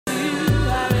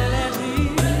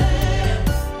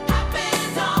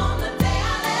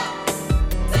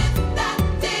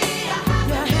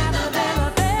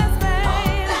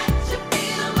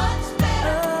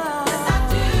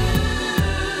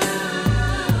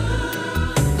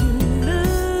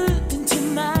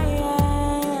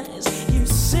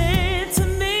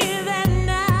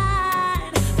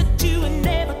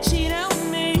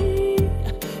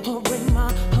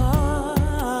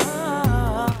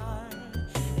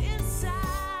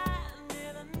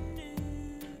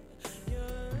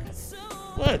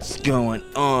What's going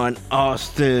on,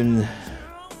 Austin?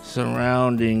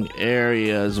 Surrounding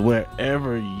areas,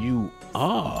 wherever you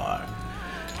are.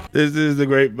 This is the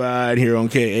Grapevine here on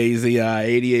KAZI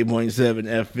 88.7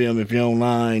 FM. If you're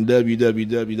online,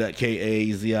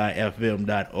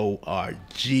 www.kazifm.org.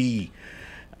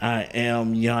 I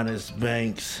am Giannis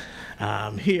Banks.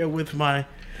 I'm here with my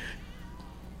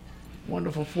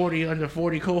wonderful 40 under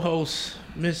 40 co-host,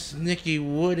 Miss Nikki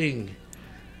Wooding.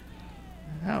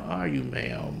 How are you,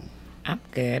 ma'am? I'm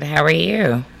good. How are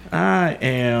you? I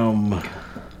am.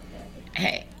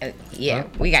 Hey,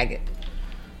 we got good.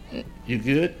 You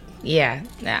good? Yeah,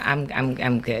 I'm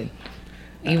good.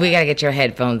 We gotta get your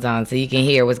headphones on so you can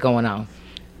hear what's going on.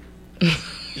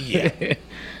 Yeah. Give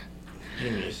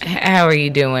me a second. How are you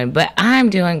doing? But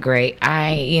I'm doing great.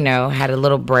 I, had a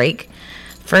little break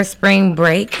for spring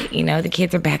break. The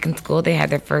kids are back in school. They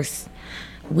had their first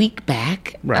week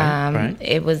back. Right.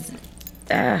 It was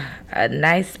a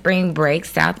nice spring break.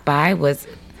 South by was,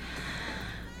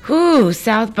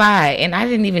 South by. And I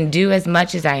didn't even do as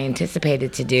much as I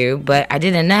anticipated to do, but I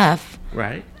did enough.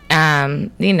 Right.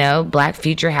 Black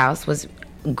Future House was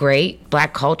great.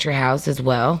 Black Culture House as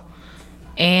well.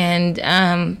 And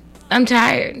I'm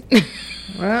tired.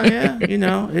 Well, yeah,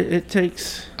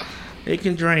 it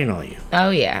can drain on you.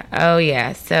 Oh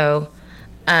yeah. So,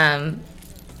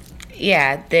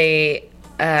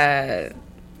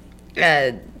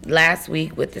 last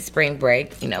week with the spring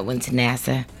break, went to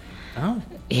NASA. Oh.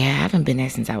 Yeah, I haven't been there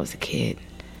since I was a kid.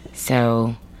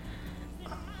 So,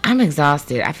 I'm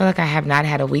exhausted. I feel like I have not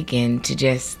had a weekend to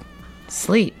just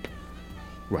sleep.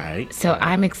 Right. So,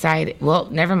 I'm excited. Well,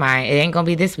 never mind. It ain't going to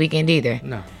be this weekend either.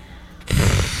 No.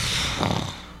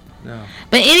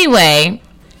 But anyway,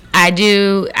 I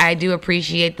do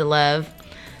appreciate the love.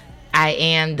 I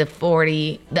am the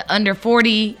under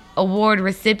 40 award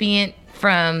recipient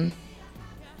from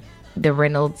the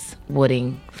Reynolds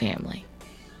Wooding family.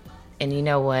 And you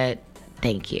know what?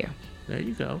 Thank you. There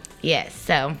you go. Yes.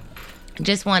 So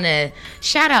just want to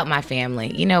shout out my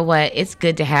family. You know what? It's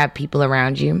good to have people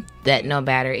around you that no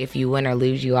matter if you win or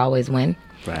lose, you always win.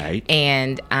 Right.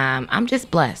 And I'm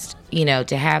just blessed,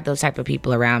 to have those type of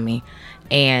people around me.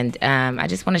 And I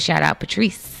just want to shout out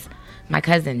Patrice, my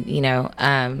cousin.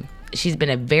 She's been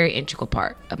a very integral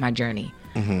part of my journey.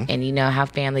 Mm-hmm. And how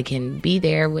family can be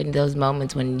there when those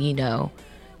moments when you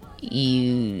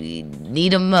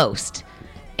need them most.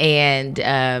 And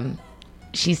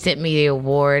she sent me the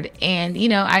award. And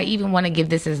I even want to give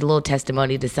this as a little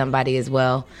testimony to somebody as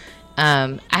well.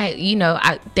 I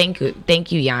thank you,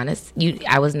 Giannis.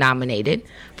 I was nominated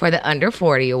for the Under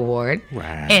 40 award.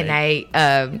 Right. And I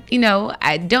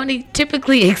don't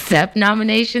typically accept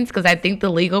nominations because I think the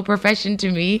legal profession to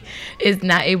me is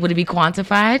not able to be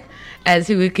quantified as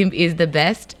who is the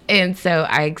best. And so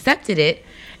I accepted it.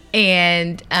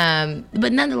 And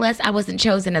but nonetheless, I wasn't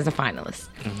chosen as a finalist.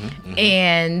 Mm-hmm.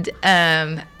 And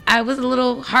I was a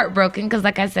little heartbroken because,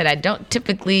 like I said, I don't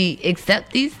typically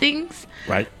accept these things.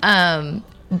 Right.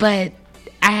 But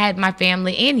I had my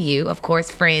family and you, of course,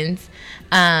 friends,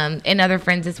 and other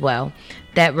friends as well,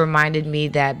 that reminded me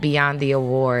that beyond the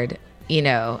award,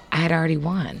 I had already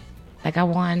won. Like I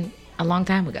won a long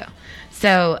time ago.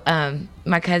 So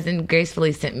my cousin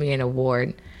gracefully sent me an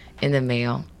award in the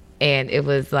mail. And it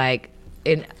was like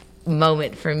a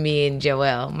moment for me and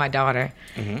Joelle, my daughter.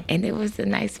 Mm-hmm. And it was a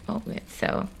nice moment.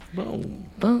 So,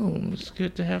 boom. It's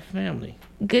good to have family.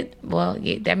 Good. Well,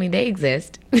 yeah, they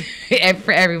exist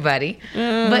for everybody.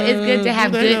 But it's good to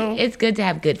have good. It's good to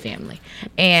have good family.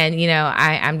 And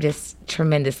I'm just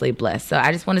tremendously blessed. So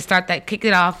I just want to kick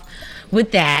it off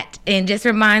with that, and just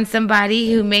remind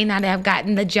somebody who may not have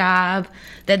gotten the job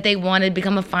that they wanted to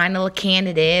become a final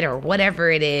candidate or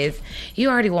whatever it is. You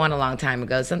already won a long time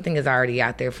ago. Something is already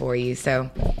out there for you.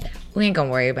 So we ain't gonna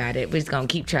worry about it. We're just gonna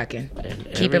keep trucking,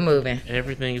 keep it moving.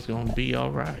 Everything's gonna be all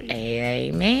right.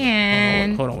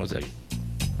 Amen. Hold on 1 second.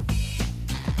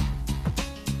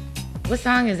 What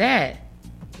song is that?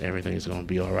 Everything's gonna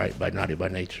be all right by Naughty by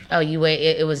Nature. Oh, you wait.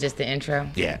 It was just the intro.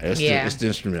 Yeah, it's the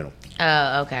instrumental.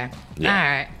 Oh, okay. Yeah. All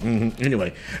right. Mm-hmm.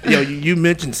 Anyway, you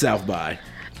mentioned South by.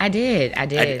 I did. I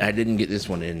didn't get this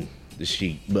one in the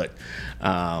sheet, but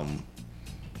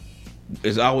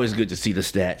it's always good to see the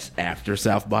stats after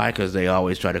South by because they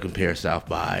always try to compare South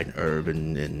by and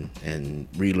urban and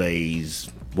relays,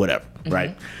 whatever, mm-hmm.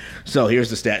 Right? So here's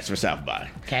the stats for South by.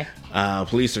 Okay.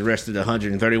 Police arrested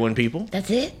 131 people. That's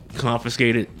it?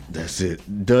 Confiscated, that's it,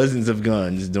 dozens of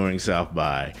guns during South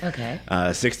by. Okay.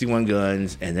 61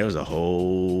 guns, and there was a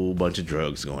whole bunch of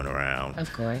drugs going around.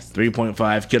 Of course.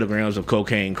 3.5 kilograms of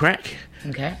cocaine crack.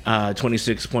 Okay.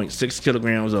 26.6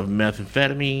 kilograms of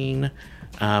methamphetamine.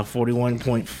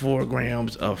 41.4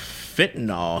 grams of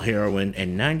fentanyl, heroin,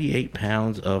 and 98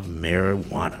 pounds of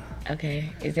marijuana. Okay.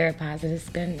 Is there a positive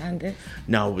spin on this?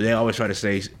 No, they always try to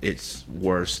say it's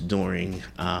worse during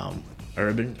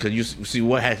urban. Because you see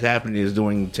what has happened is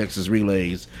during Texas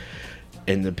relays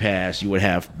in the past, you would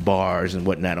have bars and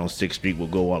whatnot on 6th Street will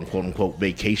go on quote-unquote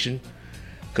vacation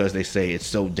because they say it's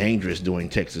so dangerous during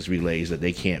Texas relays that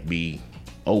they can't be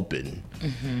open.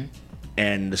 Mm-hmm.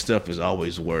 And the stuff is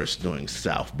always worse during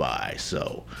South by.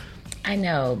 So I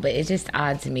know, but it's just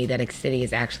odd to me that a city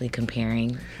is actually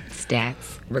comparing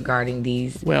stats regarding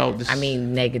these. Well,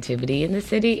 negativity in the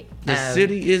city. The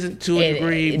city isn't to a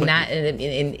degree, but and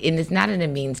it's not in a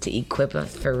means to equip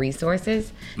us for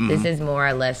resources. Mm-hmm. This is more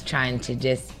or less trying to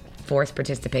just force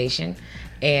participation.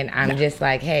 And I'm just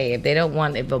like, hey, if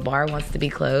a bar wants to be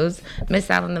closed,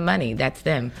 miss out on the money. That's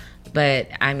them. But,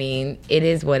 I mean, it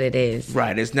is what it is.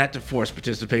 Right. It's not to force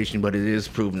participation, but it is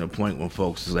proving a point when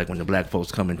folks, is like when the black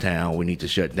folks come in town, we need to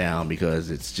shut down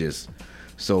because it's just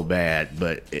so bad.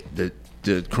 But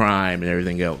the crime and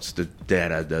everything else, the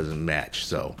data doesn't match.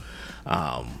 So,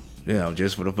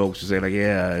 just for the folks to say, like,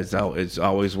 yeah, it's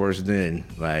always worse than,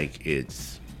 like,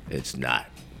 it's not.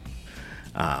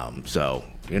 So,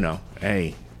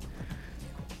 hey,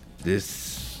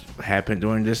 this happened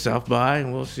during this South by,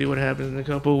 and we'll see what happens in a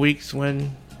couple of weeks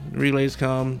when relays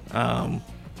come,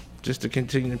 just to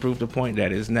continue to prove the point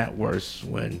that it's not worse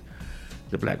when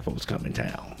the black folks come in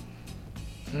town.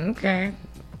 Okay.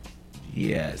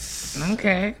 Yes.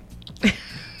 Okay.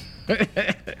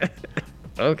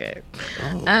 Okay.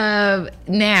 Oh.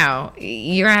 Now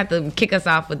you're gonna have to kick us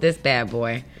off with this bad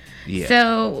boy. Yeah.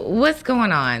 So what's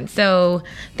going on? So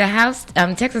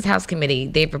the Texas House Committee,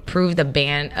 they've approved the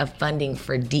ban of funding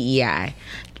for DEI.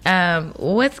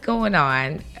 What's going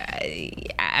on?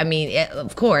 I mean,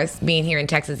 of course, being here in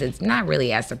Texas, it's not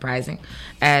really as surprising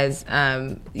as,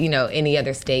 any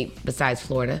other state besides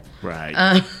Florida.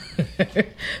 Right.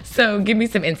 So give me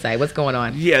some insight. What's going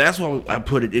on? Yeah, that's why I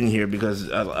put it in here, because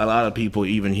a lot of people,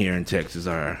 even here in Texas,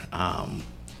 are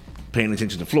paying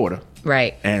attention to Florida.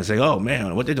 Right. And say, oh,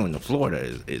 man, what they're doing in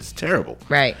Florida is terrible.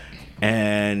 Right.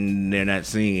 And they're not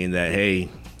seeing that, hey,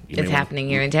 it's happening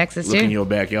here in Texas, look too. in your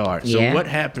backyard. Yeah. So what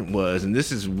happened was, and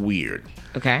this is weird.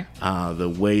 Okay.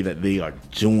 The way that they are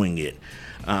doing it.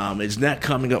 It's not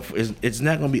coming up. It's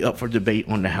not going to be up for debate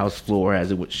on the House floor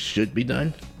as it should be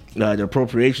done. The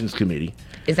Appropriations Committee.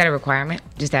 Is that a requirement?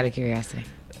 Just out of curiosity.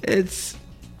 It's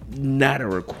not a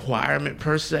requirement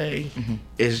per se. Mm-hmm.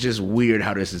 It's just weird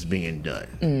how this is being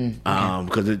done. Okay.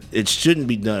 Because it shouldn't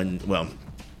be done. Well,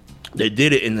 they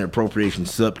did it in the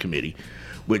Appropriations Subcommittee,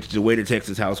 which the way the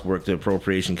Texas House worked, the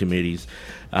Appropriation Committees,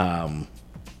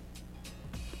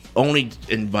 only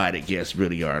invited guests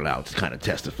really are allowed to kind of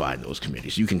testify in those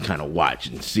committees. You can kind of watch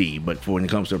and see, but when it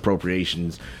comes to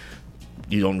appropriations,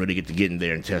 you don't really get to get in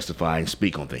there and testify and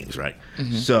speak on things, right?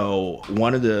 Mm-hmm. So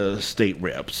one of the state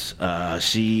reps,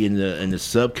 she in the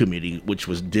subcommittee, which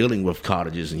was dealing with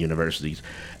colleges and universities,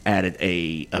 added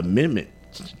a amendment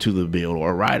to the bill,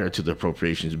 or a rider to the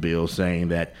appropriations bill, saying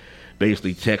that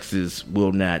basically Texas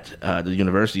will not, the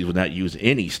universities will not use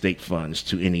any state funds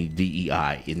to any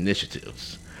DEI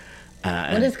initiatives.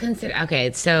 What is considered?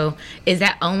 Okay, so is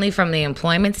that only from the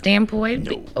employment standpoint?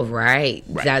 No. Oh, right.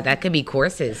 That could be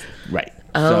courses. Right.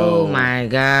 Oh, so my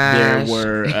gosh.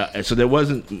 There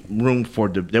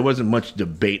wasn't much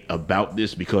debate about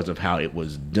this because of how it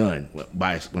was done.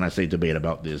 When I say debate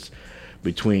about this,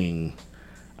 between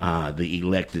the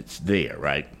electeds there,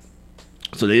 right?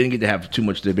 So they didn't get to have too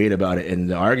much debate about it, and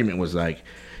the argument was like,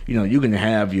 you can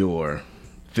have your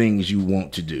things you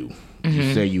want to do, mm-hmm.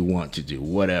 you say you want to do,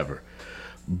 whatever.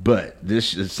 But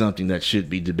this is something that should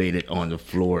be debated on the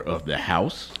floor of the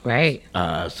House. Right.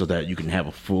 So that you can have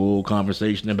a full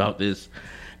conversation about this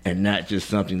and not just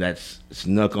something that's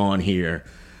snuck on here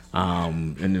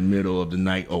in the middle of the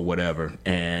night or whatever.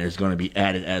 And it's going to be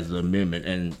added as an amendment.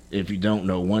 And if you don't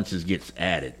know, once it gets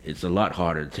added, it's a lot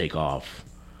harder to take off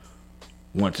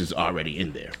once it's already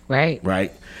in there. Right.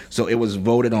 Right. So it was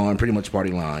voted on pretty much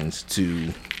party lines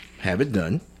to have it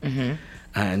done. Mm-hmm.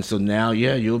 And so now,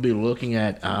 you'll be looking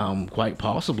at quite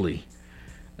possibly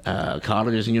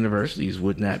colleges and universities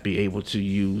would not be able to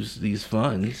use these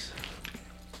funds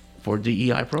for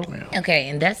DEI programs. Okay,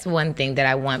 and that's one thing that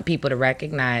I want people to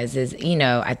recognize is,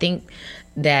 I think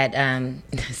that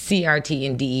CRT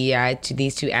and DEI,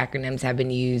 these two acronyms, have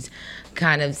been used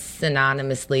kind of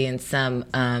synonymously in some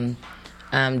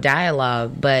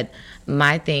dialogue. But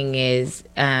my thing is,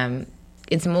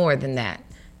 it's more than that,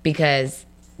 because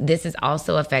this is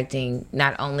also affecting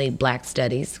not only Black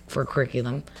studies for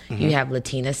curriculum. Mm-hmm. You have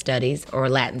Latina studies or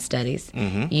Latin studies.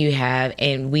 Mm-hmm. You have,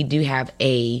 and we do have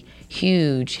a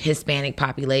huge Hispanic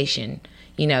population,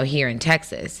 here in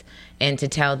Texas. And to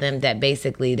tell them that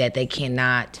basically that they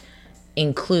cannot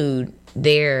include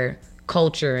their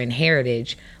culture and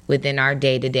heritage within our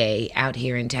day-to-day out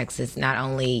here in Texas, not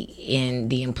only in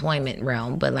the employment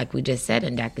realm, but like we just said,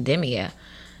 in academia,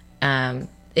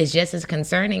 is just as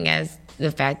concerning as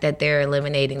the fact that they're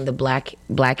eliminating the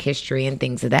black history and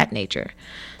things of that nature.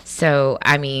 So,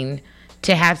 I mean,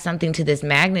 to have something to this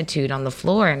magnitude on the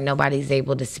floor and nobody's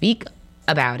able to speak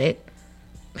about it.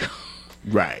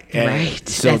 Right. Right.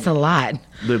 So that's a lot.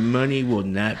 The money will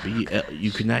not be,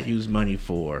 you cannot use money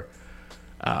for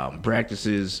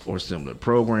practices or similar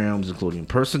programs, including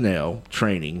personnel,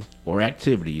 training, or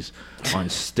activities on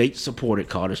state-supported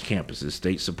college campuses,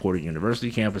 state-supported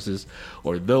university campuses,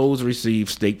 or those receive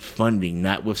state funding,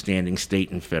 notwithstanding state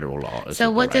and federal law.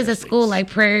 So what does a school like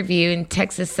Prairie View and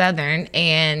Texas Southern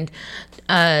and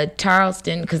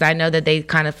Charleston, because I know that they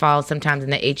kind of fall sometimes in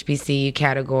the HBCU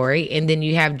category, and then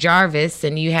you have Jarvis,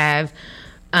 and you have,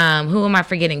 who am I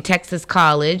forgetting, Texas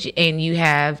College, and you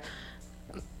have...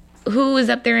 Who is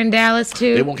up there in Dallas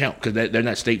too? They won't count because they're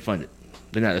not state funded.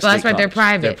 They're not. That's right. They're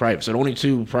private. They're private. So the only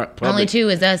two. Only two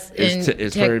is us in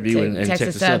Prairie View and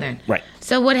Texas Southern. Right.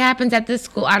 So what happens at this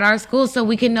school, at our school, so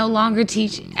we can no longer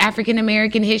teach African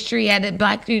American history at a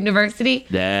Black university?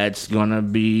 That's gonna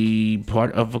be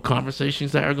part of the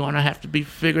conversations that are gonna have to be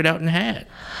figured out and had.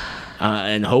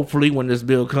 And hopefully, when this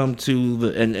bill comes to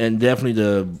the and definitely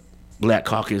the Black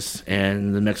Caucus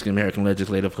and the Mexican American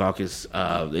Legislative Caucus,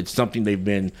 it's something they've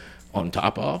been on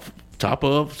top of,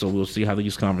 so we'll see how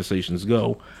these conversations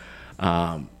go.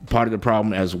 Part of the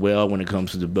problem as well when it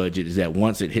comes to the budget is that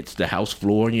once it hits the House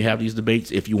floor and you have these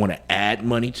debates, if you want to add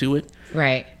money to it,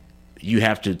 right, you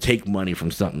have to take money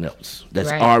from something else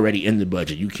that's already in the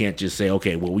budget. You can't just say,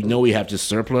 okay, well, we know we have this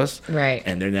surplus, right,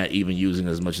 and they're not even using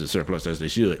as much of the surplus as they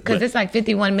should. Because it's like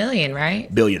 51 million,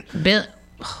 right? Billion.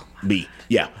 Oh, B.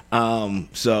 Yeah.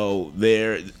 So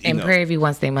they're Prairie View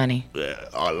wants their money.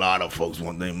 A lot of folks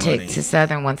want their money. Texas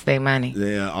Southern wants their money.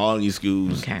 Yeah, all these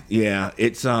schools. Okay. Yeah,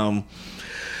 it's when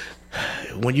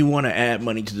you want to add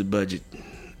money to the budget,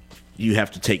 you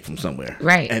have to take from somewhere.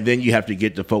 Right. And then you have to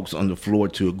get the folks on the floor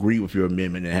to agree with your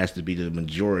amendment. It has to be the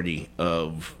majority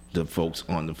of the folks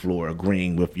on the floor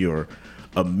agreeing with your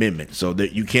amendment. So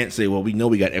that you can't say, well, we know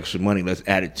we got extra money, let's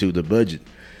add it to the budget.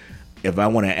 If I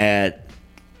want to add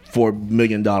 $4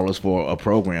 million for a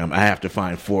program, I have to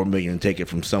find $4 million and take it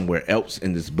from somewhere else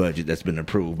in this budget that's been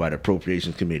approved by the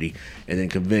Appropriations Committee, and then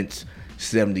convince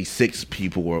 76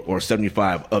 people or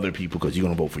 75 other people, because you're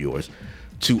going to vote for yours,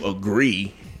 to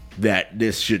agree that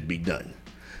this should be done.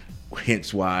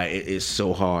 Hence why it is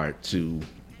so hard to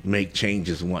make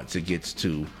changes once it gets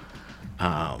to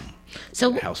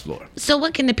House floor. So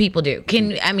what can the people do?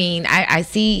 I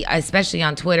see, especially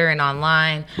on Twitter and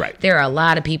online, right, there are a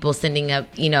lot of people sending up,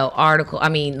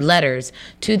 letters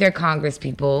to their Congress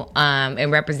people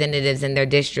and representatives in their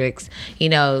districts,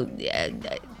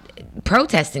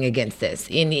 protesting against this.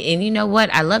 And you know what?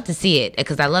 I love to see it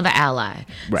because I love an ally.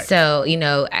 Right. So,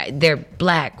 they're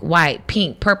black, white,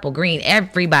 pink, purple, green.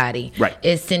 Everybody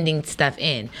is sending stuff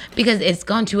in because it's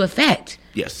going to affect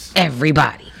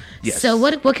everybody. Yes. So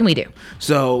what can we do?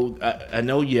 So I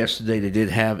know yesterday they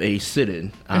did have a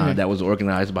sit-in that was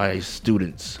organized by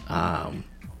students.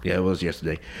 It was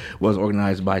yesterday. Was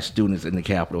organized by students in the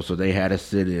Capitol. So they had a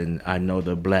sit-in. I know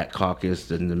the Black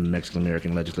Caucus and the Mexican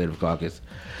American Legislative Caucus.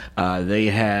 They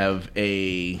have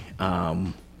a.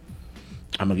 I'm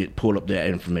gonna pull up that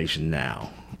information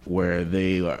now, where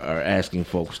they are asking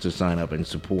folks to sign up and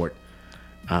support.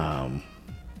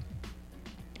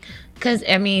 Because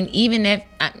even if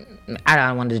I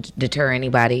don't want to deter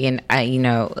anybody, and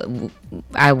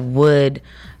I would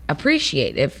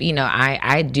appreciate if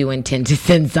I do intend to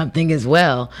send something as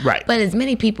well, right? But as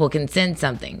many people can send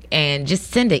something, and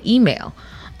just send an email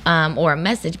or a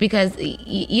message, because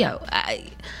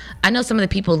I know some of the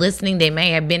people listening, they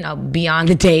may have been beyond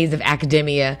the days of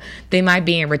academia. They might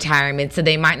be in retirement, so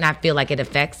they might not feel like it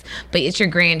affects. But it's your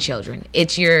grandchildren,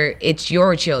 it's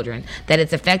your children that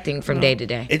it's affecting from day to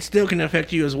day. It still can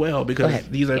affect you as well, because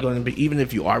these are going to be, even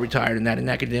if you are retired and not in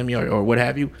academia or what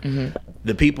have you,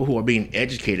 the people who are being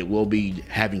educated will be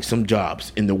having some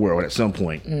jobs in the world at some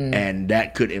point, and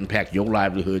that could impact your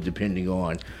livelihood depending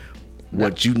on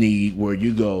what you need, where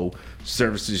you go,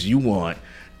 services you want.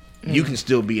 You can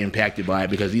still be impacted by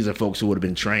it, because these are folks who would have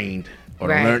been trained or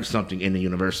learned something in the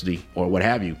university or what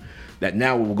have you, that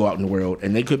now will go out in the world,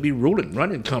 and they could be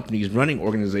running companies, running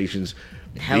organizations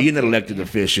being an elected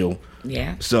official.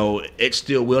 Yeah. So it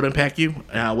still will impact you.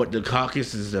 What the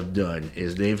caucuses have done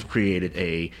is they've created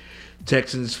a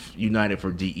Texans United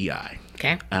for DEI.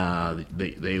 Okay.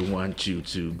 They want you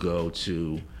to go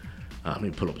to. Let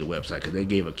me pull up the website because they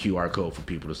gave a QR code for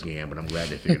people to scan, but I'm glad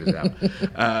they figured this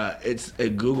out. It's a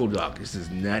Google Doc. This is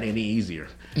not any easier.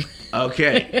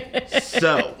 Okay,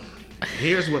 so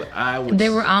here's what I would. They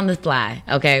were on the fly.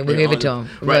 Okay, we'll give it to them.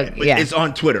 Right, but it's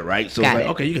on Twitter, right? So it's like, it.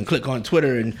 okay, you can click on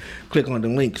Twitter and click on the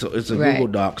link. So it's a Google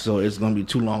Doc, so it's going to be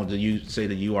too long to say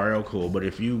the URL code. But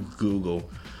if you Google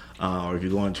or if you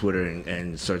go on Twitter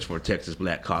and search for Texas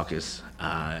Black Caucus,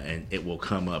 and it will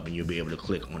come up, and you'll be able to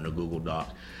click on the Google Doc.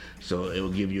 So it will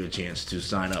give you a chance to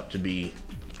sign up to be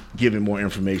given more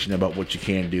information about what you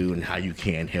can do and how you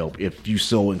can help. If you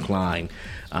so inclined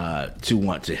to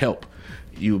want to help,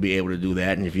 you will be able to do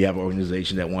that. And if you have an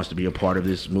organization that wants to be a part of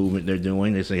this movement they're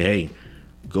doing, they say, hey,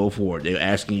 go for it. They're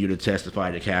asking you to testify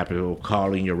to Capitol,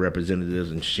 calling your representatives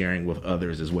and sharing with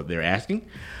others is what they're asking.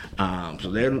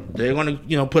 So they're going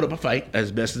to put up a fight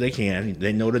as best as they can.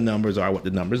 They know the numbers are what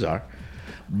the numbers are,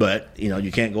 but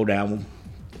you can't go down.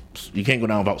 You can't go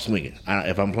down without swinging.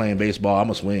 If I'm playing baseball, I'm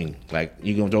gonna swing. Like,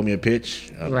 you gonna throw me a pitch,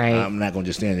 right? I'm not gonna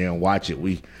just stand there and watch it.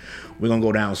 We're gonna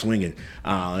go down swinging. It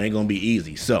ain't gonna be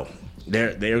easy. So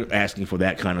they're asking for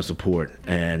that kind of support,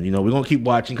 and we're gonna keep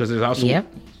watching because there's also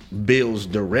bills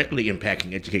directly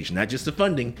impacting education, not just the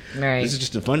funding. Right. This is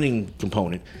just the funding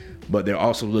component, but they're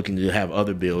also looking to have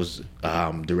other bills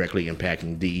directly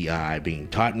impacting DEI being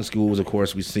taught in schools. Of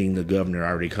course, we've seen the governor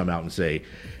already come out and say,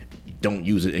 don't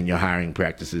use it in your hiring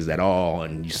practices at all.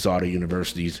 And you saw the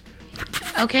universities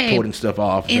putting stuff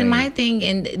off. And my thing,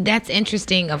 and that's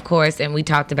interesting, of course, and we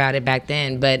talked about it back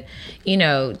then, but,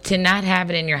 to not have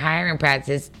it in your hiring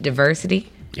practices,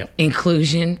 diversity,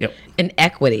 inclusion, and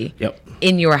equity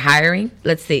in your hiring.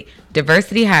 Let's see,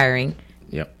 diversity hiring,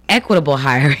 equitable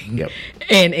hiring,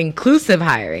 and inclusive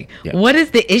hiring. What is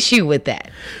the issue with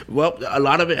that? Well, a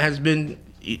lot of it has been,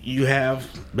 you have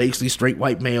basically straight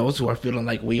white males who are feeling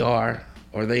like we are,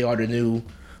 or they are the new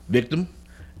victim,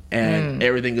 and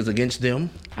everything is against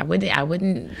them. I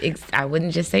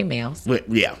wouldn't just say males. But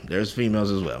yeah, there's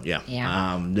females as well. Yeah.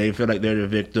 They feel like they're the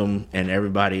victim, and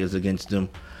everybody is against them.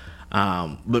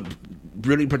 But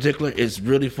really particular, it's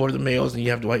really for the males, and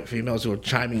you have the white females who are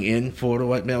chiming in for the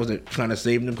white males that are trying to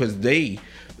save them, because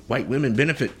white women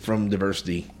benefit from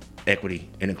diversity, equity,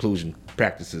 and inclusion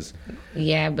practices.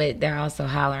 Yeah, but they're also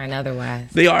hollering otherwise.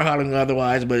 They are hollering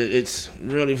otherwise, but it's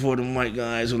really for them white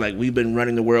guys who we've been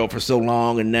running the world for so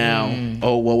long, and now,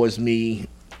 oh, woe is me.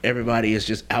 Everybody is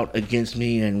just out against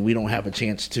me, and we don't have a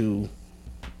chance to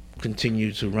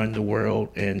continue to run the world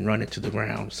and run it to the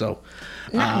ground. So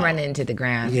not run it into the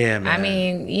ground. Yeah, man. I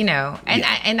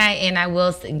mean, I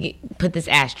will put this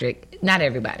asterisk. Not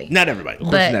everybody. Not everybody. Of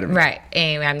course, but, not everybody. Right.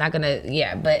 And I'm not gonna.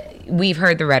 Yeah, but we've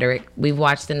heard the rhetoric. We've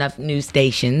watched enough news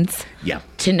stations. Yeah.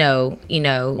 To know,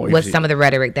 what's some of the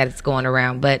rhetoric that's going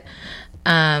around. But,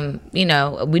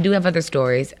 we do have other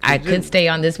stories. I could stay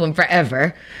on this one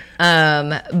forever.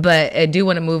 But I do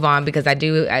want to move on because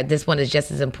this one is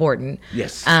just as important.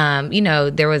 Yes.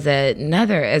 There was a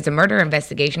murder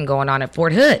investigation going on at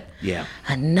Fort Hood. Yeah.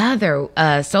 Another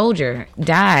soldier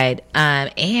died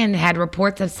and had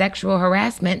reports of sexual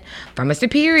harassment from a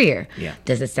superior. Yeah.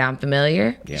 Does it sound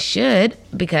familiar? Yeah. It should,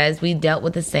 because we dealt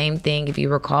with the same thing, if you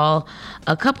recall,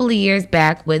 a couple of years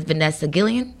back with Vanessa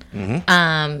Gillian.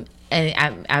 Mm-hmm.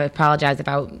 And I apologize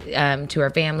to her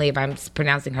family if I'm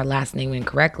pronouncing her last name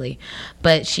incorrectly,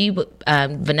 but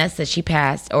Vanessa, she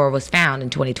passed or was found in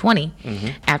 2020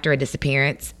 after a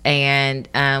disappearance, and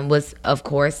was, of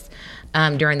course,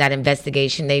 during that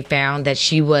investigation, they found that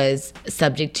she was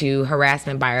subject to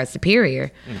harassment by her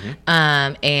superior,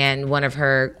 and one of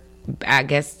her, I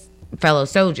guess, fellow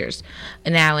soldiers.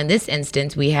 Now, in this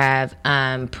instance, we have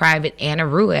Private Anna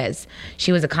Ruiz.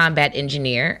 She was a combat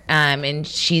engineer, and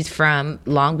she's from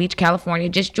Long Beach, California,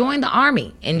 just joined the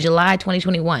Army in July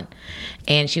 2021.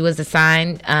 And she was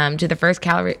assigned to the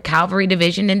 1st Cavalry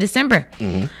Division in December.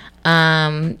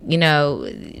 I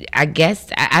guess,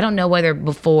 I don't know whether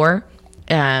before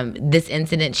this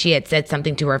incident she had said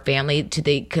something to her family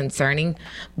concerning,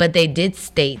 but they did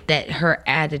state that her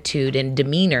attitude and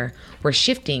demeanor were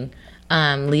shifting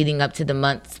leading up to the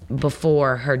months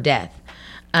before her death.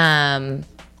 I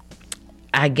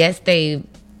guess they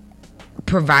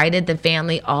provided the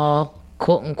family all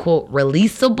quote unquote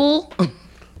releasable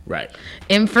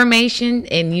information,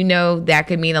 and that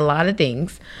could mean a lot of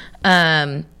things.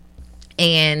 And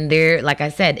And they're, like I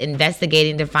said,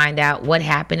 investigating to find out what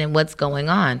happened and what's going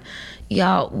on.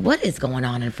 Y'all, what is going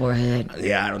on in Fort Hood?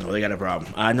 Yeah, I don't know. They got a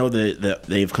problem. I know that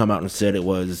they've come out and said it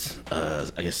was,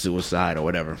 I guess, suicide or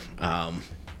whatever.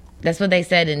 That's what they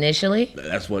said initially?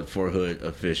 That's what Fort Hood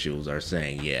officials are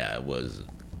saying. Yeah, it was.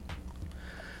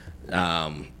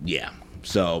 Yeah.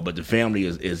 So, but the family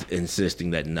is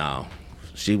insisting that no,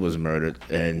 she was murdered,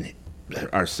 and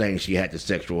are saying she had the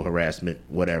sexual harassment,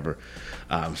 whatever,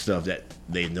 stuff that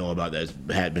they know about that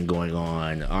had been going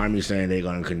on. The Army saying they're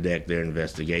going to conduct their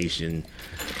investigation,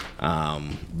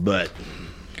 but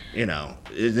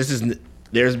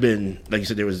there's been, like you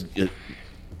said, there was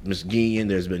Miss Guillen,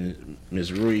 there's been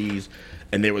Miss Ruiz,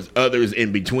 and there was others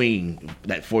in between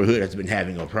that Fort Hood has been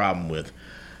having a problem with.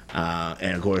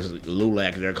 And of course,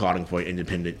 LULAC, they're calling for an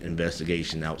independent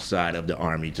investigation outside of the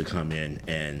Army to come in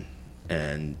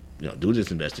and do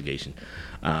this investigation.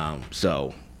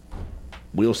 So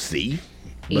we'll see.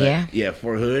 But yeah,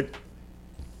 Fort Hood,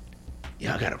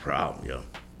 y'all got a problem, yo.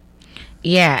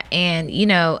 Yeah, and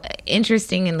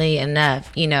interestingly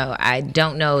enough, I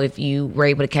don't know if you were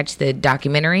able to catch the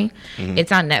documentary. Mm-hmm.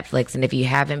 It's on Netflix, and if you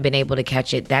haven't been able to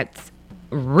catch it, that's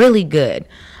really good.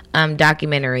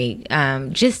 Documentary,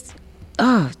 just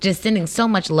sending so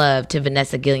much love to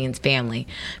Vanessa Guillen's family,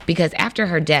 because after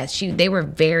her death, they were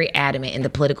very adamant in the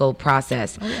political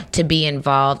process to be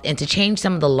involved and to change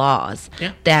some of the laws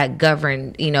that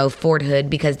govern, Fort Hood,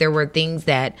 because there were things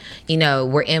that,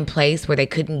 were in place where they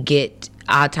couldn't get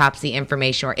autopsy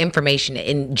information or information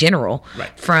in general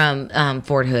from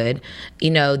Fort Hood.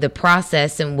 The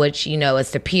process in which, a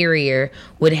superior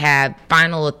would have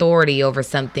final authority over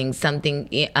something, some of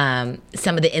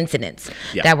the incidents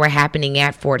that were happening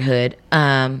at Fort Hood.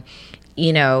 They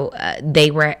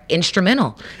were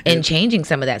instrumental in changing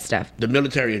some of that stuff. The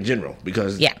military in general,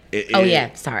 because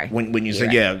sorry. When you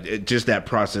say just that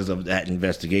process of that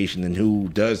investigation and who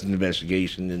does the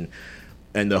investigation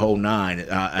and the whole nine.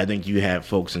 I think you have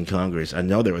folks in Congress. I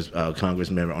know there was a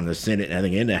Congress member on the Senate, and I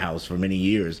think in the House for many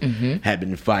years, had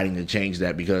been fighting to change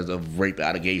that because of rape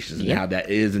allegations and how that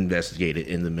is investigated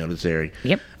in the military.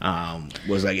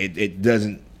 Was like it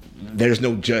doesn't. There's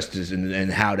no justice in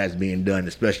how that's being done,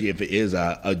 especially if it is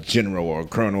a general or a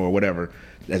colonel or whatever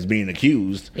that's being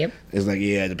accused. It's like,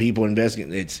 the people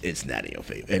investigating, it's not in your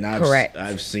favor. And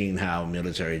I've seen how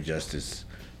military justice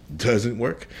doesn't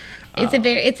work.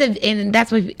 And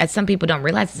that's what some people don't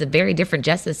realize. It's a very different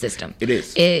justice system. It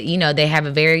is. They have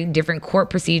a very different court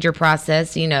procedure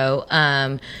process.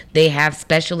 They have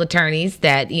special attorneys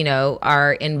that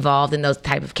are involved in those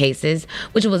type of cases,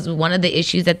 which was one of the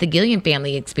issues that the Guillen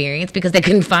family experienced because they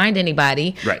couldn't find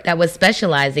anybody that was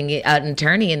specializing an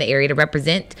attorney in the area to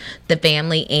represent the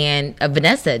family and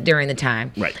Vanessa during the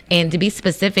time. And to be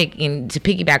specific and to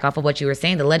piggyback off of what you were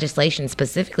saying, the legislation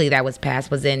specifically that was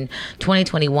passed was in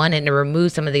 2021. To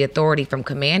remove some of the authority from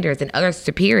commanders and other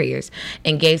superiors,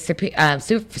 and gave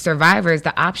survivors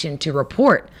the option to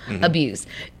report abuse.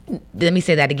 Let me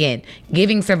say that again.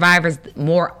 Giving survivors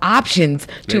more options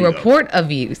to report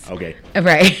abuse. Okay.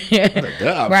 Right.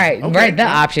 Right. Right. The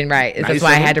option. Right. Nice. That's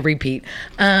why I had to repeat.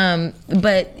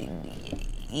 But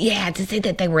yeah, to say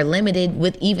that they were limited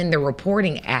with even the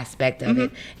reporting aspect of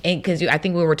it, and because I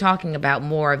think we were talking about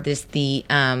more of this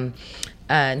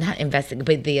not investigate,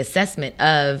 but the assessment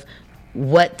of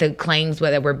what the claims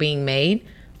that were being made,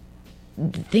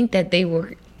 think that they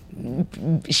were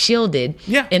shielded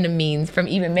in a means from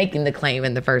even making the claim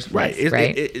in the first place.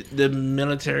 The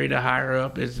military, the higher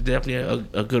up, is definitely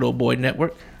a good old boy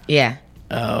network.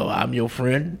 I'm your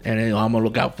friend, and I'm going to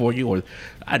look out for you, or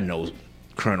I know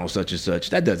Colonel such and such.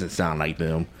 That doesn't sound like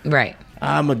them.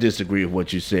 I'm going to disagree with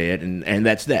what you said, and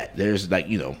that's that. There's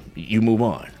you move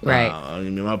on.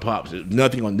 My pops,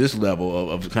 nothing on this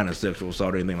level of kind of sexual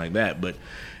assault or anything like that, but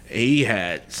he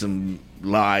had some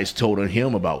lies told on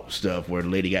him about stuff where the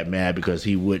lady got mad because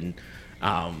he wouldn't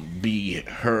be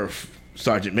her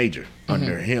sergeant major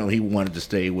under him. He wanted to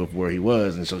stay with where he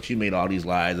was, and so she made all these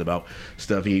lies about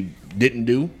stuff he didn't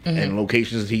do and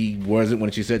locations he wasn't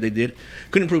when she said they did.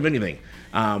 Couldn't prove anything.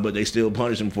 But they still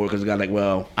punished him for it because the guy's like,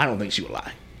 well, I don't think she would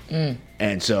lie.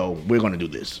 And so we're going to do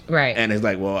this. And it's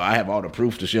like, well, I have all the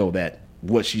proof to show that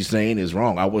what she's saying is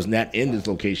wrong. I was not in this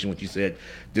location when she said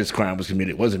this crime was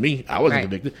committed. It wasn't me. I wasn't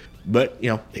convicted. But,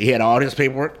 he had all his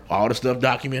paperwork, all the stuff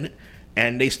documented.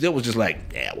 And they still was just like,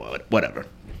 yeah, well, whatever.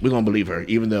 We're going to believe her,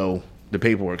 even though the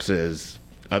paperwork says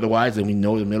otherwise. And we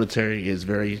know the military is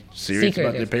very serious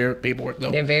about their paperwork,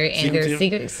 though. They're very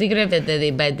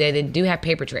secretive, but they do have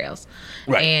paper trails.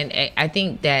 And I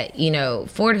think that,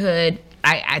 Fort Hood,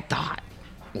 I thought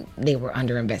they were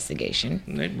under investigation.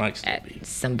 They might still at be.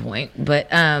 some point. But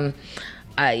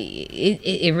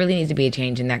it really needs to be a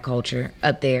change in that culture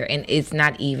up there. And it's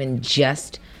not even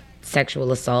just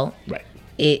sexual assault. Right.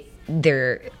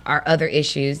 There are other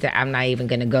issues that I'm not even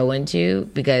going to go into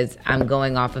because I'm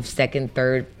going off of second,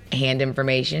 third hand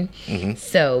information. Mm-hmm.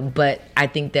 So, but I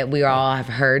think that we all have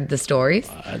heard the stories.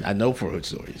 I know for hood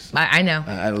stories. I know.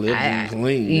 I lived in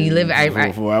Killeen. You live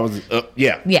before I was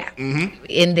yeah. Mm-hmm.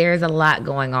 And there's a lot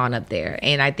going on up there.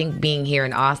 And I think being here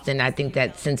in Austin, I think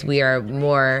that since we are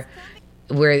more,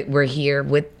 we're here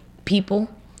with people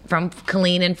from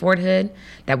Killeen and Fort Hood,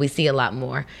 that we see a lot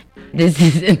more. This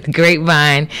is in the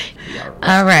Grapevine.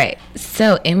 All right.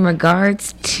 So in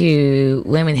regards to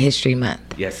Women's History Month.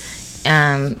 Yes.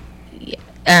 The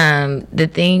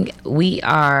thing, we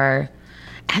are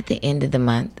at the end of the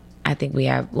month. I think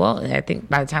I think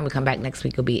by the time we come back next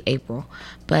week, it'll be April.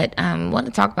 But I want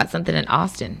to talk about something in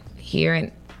Austin here in.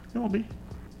 It won't be.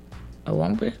 It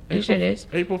won't be? Yes, it is.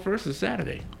 April 1st is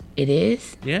Saturday. It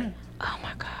is? Yeah. Oh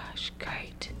my gosh,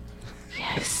 great.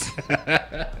 Yes.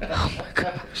 Oh my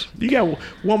gosh. You got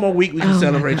one more week we can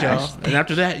celebrate, y'all. And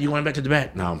after that, you went back to the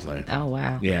back. No, I'm playing. Oh,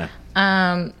 wow. Yeah.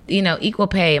 Equal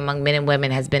pay among men and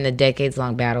women has been a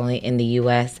decades-long battle in the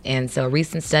U.S. And so a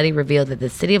recent study revealed that the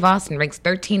city of Austin ranks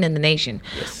 13 in the nation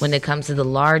when it comes to the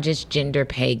largest gender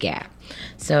pay gap.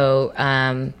 So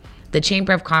the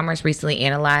Chamber of Commerce recently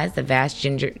analyzed the vast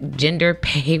gender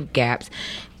pay gaps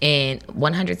in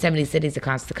 170 cities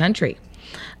across the country.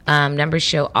 Numbers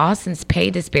show Austin's pay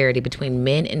disparity between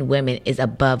men and women is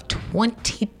above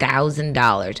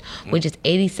 $20,000, which is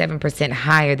 87%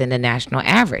 higher than the national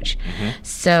average. Mm-hmm.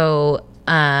 So,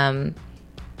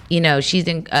 she's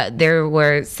in. There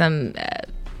were some,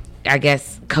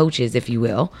 coaches, if you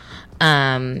will,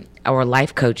 or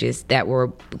life coaches that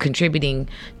were contributing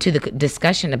to the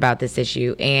discussion about this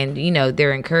issue, and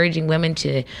they're encouraging women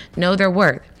to know their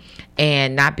worth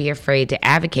and not be afraid to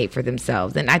advocate for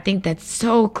themselves. And I think that's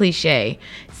so cliche,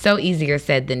 so easier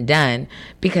said than done,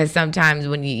 because sometimes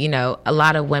when a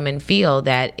lot of women feel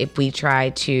that if we try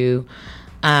to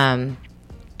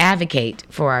advocate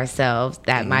for ourselves,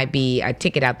 that might be a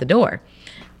ticket out the door.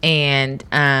 And,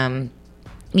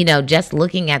 just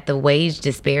looking at the wage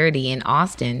disparity in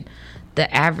Austin, the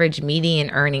average median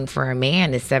earning for a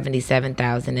man is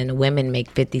 $77,000, and the women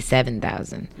make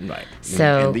 $57,000. Right.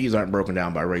 So, and these aren't broken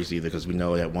down by race either, because we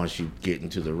know that once you get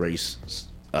into the race,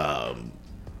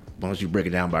 once you break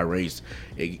it down by race,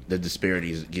 the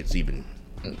disparities gets even.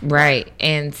 Right.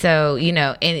 And so,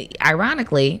 and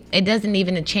ironically, it doesn't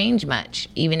even change much,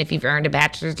 even if you've earned a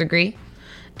bachelor's degree.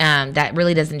 That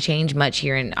really doesn't change much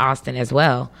here in Austin as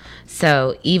well.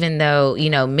 So even though,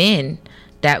 men,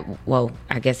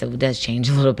 I guess it does change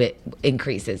a little bit,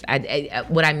 increases.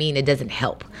 What I mean, it doesn't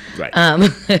help. Right.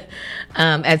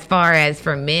 As far as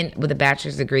for men with a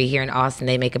bachelor's degree here in Austin,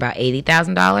 they make about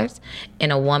 $80,000,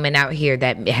 and a woman out here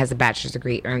that has a bachelor's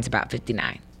degree earns about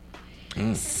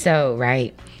 $59,000. So,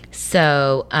 right.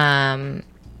 So, the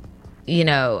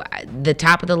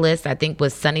top of the list, I think,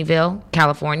 was Sunnyvale,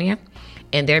 California,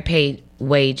 and their paid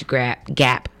wage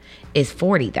gap is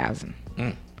 $40,000.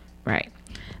 Right.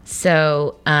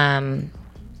 So,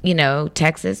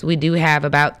 Texas, we do have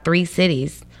about 3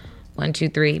 cities. 1, 2,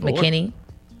 3, 4. McKinney.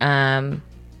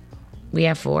 We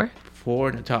have 4? 4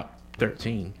 in the top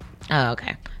 13. Oh,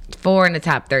 okay. 4 in the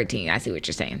top 13. I see what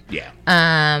you're saying. Yeah.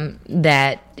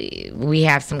 That we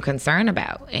have some concern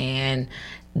about. And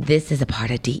this is a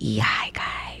part of DEI,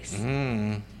 guys.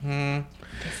 Mm-hmm.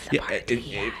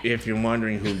 If you're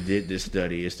wondering who did this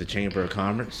study, it's the Chamber of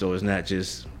Commerce. So it's not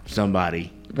just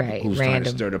somebody who's trying to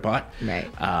stir the pot. Right.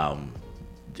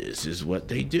 This is what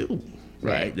they do.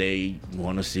 Right. They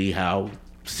want to see how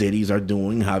cities are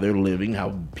doing, how they're living,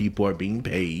 how people are being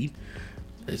paid.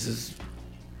 This is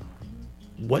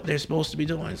what they're supposed to be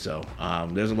doing. So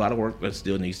there's a lot of work that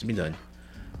still needs to be done.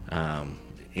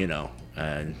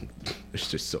 And there's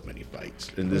just so many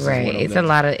fights. And this is one of them.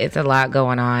 It's a lot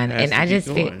going on. And I just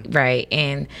feel right.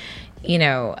 And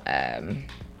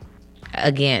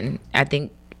again, I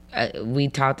think we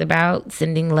talked about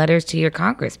sending letters to your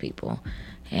Congress people.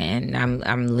 And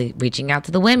I'm reaching out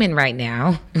to the women right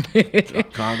now.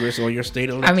 Congress or your state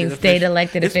elected officials. State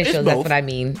elected officials. That's what I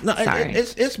mean. No, sorry.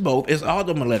 It's both. It's all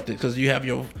them elected, because you have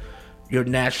your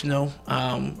national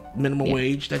minimum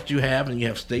wage that you have, and you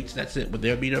have states that's it. But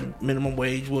the minimum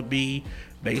wage would be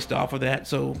based off of that.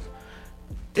 So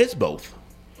it's both.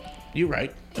 You're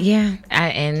right. Yeah,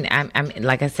 I'm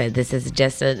like I said, this is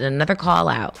just another call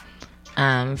out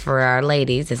for our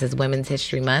ladies. This is Women's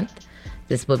History Month.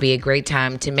 This will be a great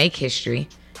time to make history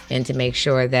and to make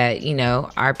sure that,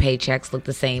 our paychecks look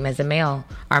the same as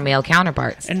our male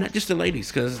counterparts. And not just the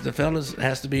ladies, because the fellas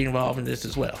has to be involved in this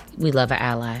as well. We love an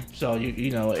ally. So,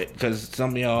 because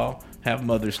some of y'all have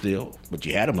mothers still, but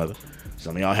you had a mother.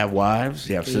 Some of y'all have wives,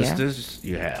 you have sisters,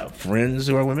 you have friends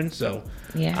who are women. So,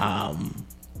 you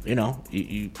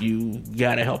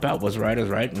got to help out. What's right is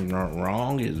right and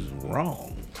wrong is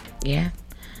wrong. Yeah.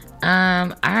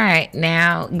 All right.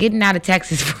 Now, getting out of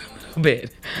Texas for a little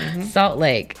bit. Salt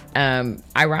Lake.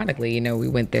 Ironically, we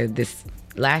went there this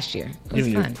last year. It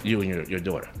was fun. You and your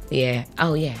daughter. Yeah.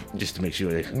 Oh, yeah. Just to make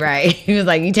sure. Right. He was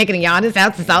like, you taking the Giannis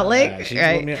out to Salt Lake?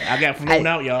 Right. I got flown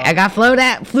out, y'all. I got flued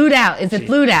out. Is it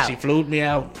flued out? She flew me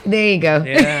out. There you go.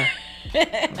 Yeah.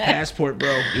 Passport,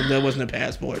 bro. Even though it wasn't a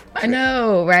passport. I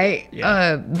know, right?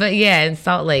 Yeah. But yeah, in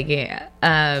Salt Lake,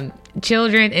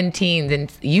 children and teens in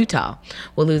Utah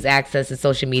will lose access to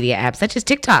social media apps such as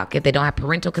TikTok if they don't have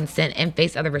parental consent and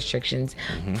face other restrictions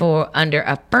for under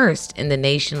a first in the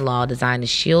nation law designed to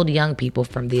shield young people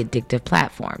from the addictive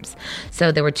platforms.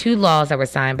 So there were 2 laws that were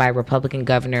signed by Republican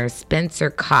Governor Spencer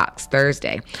Cox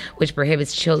Thursday, which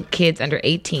prohibits kids under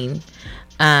 18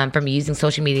 from using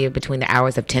social media between the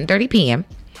hours of 10:30 p.m.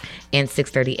 and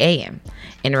 6:30 a.m.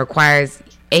 and it requires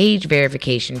age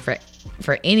verification for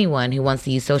anyone who wants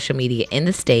to use social media in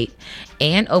the state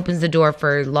and opens the door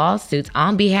for lawsuits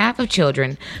on behalf of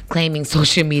children claiming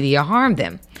social media harm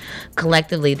them.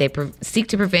 Collectively, they seek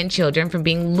to prevent children from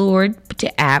being lured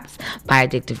to apps by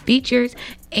addictive features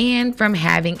and from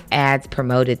having ads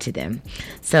promoted to them.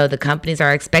 So the companies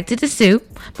are expected to sue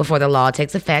before the law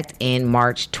takes effect in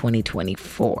March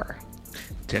 2024.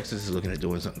 Texas is looking at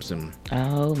doing something similar.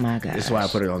 Oh my gosh. That's why I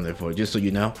put it on there for you, just so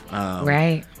you know.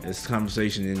 Right. This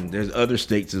conversation, and there's other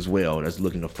states as well that's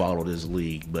looking to follow this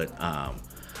league. But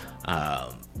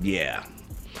yeah,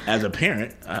 as a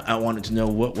parent, I wanted to know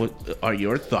what are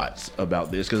your thoughts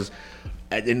about this? Because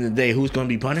at the end of the day, who's going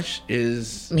to be punished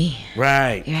is me.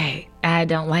 Right. Right. I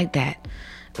don't like that.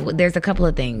 There's a couple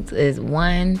of things. Is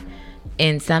one,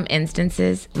 in some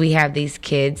instances, we have these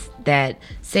kids that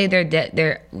say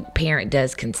their parent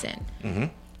does consent.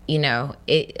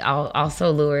 It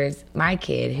also lures my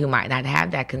kid, who might not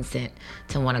have that consent,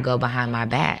 to want to go behind my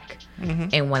back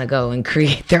and want to go and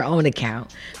create their own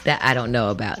account that I don't know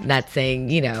about. Not saying,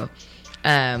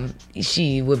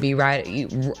 she would be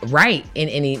right in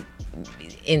any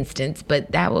instance,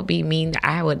 but that would mean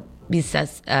I would be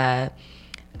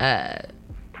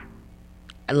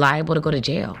liable to go to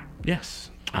jail. Yes.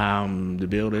 The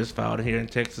bill is filed here in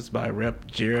Texas by Rep.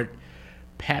 Jared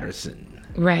Patterson.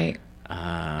 Right.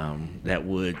 That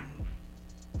would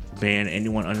ban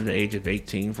anyone under the age of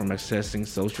 18 from accessing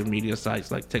social media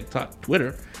sites like TikTok,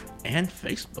 Twitter, and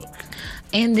Facebook.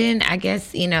 And then I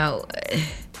guess, the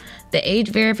age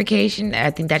verification,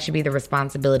 I think that should be the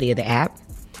responsibility of the app,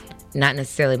 not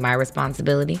necessarily my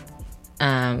responsibility.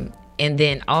 And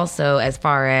then also, as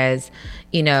far as,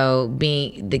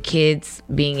 being the kids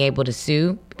being able to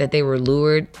sue that they were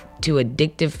lured to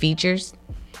addictive features.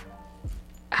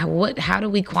 How do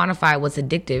we quantify what's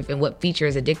addictive and what feature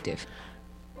is addictive?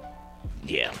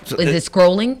 Yeah. So is it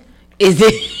scrolling? Is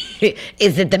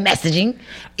it the messaging?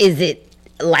 Is it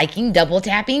liking, double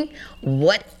tapping?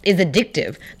 What is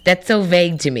addictive? That's so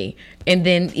vague to me. And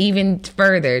then even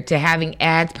further, to having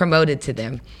ads promoted to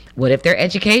them. What if they're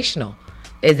educational?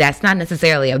 That's not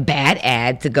necessarily a bad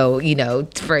ad to go,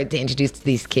 to introduce to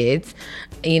these kids.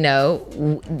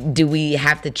 Do we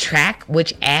have to track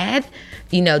which ad,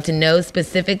 to know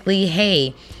specifically,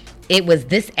 hey, it was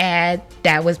this ad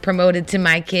that was promoted to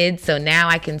my kids, so now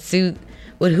I can sue.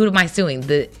 Well, who am I suing?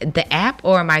 The app,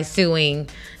 or am I suing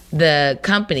the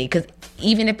company? Because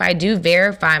even if I do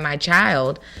verify my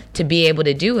child to be able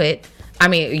to do it,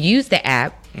 use the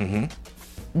app,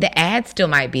 the ad still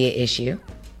might be an issue.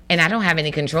 And I don't have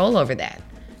any control over that.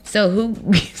 So who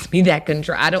gives me that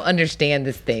control? I don't understand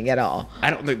this thing at all. I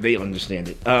don't think they understand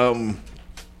it.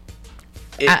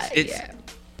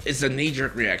 It's a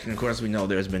knee-jerk reaction. Of course, we know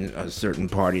there's been a certain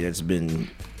party that's been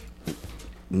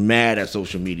mad at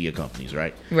social media companies,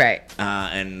 right? Right.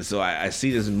 And so I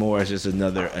see this more as just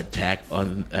another attack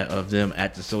of them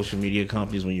at the social media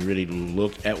companies when you really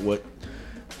look at what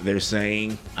they're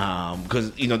saying,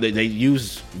 because they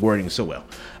use wording so well.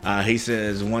 He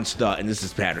says, once thought, and this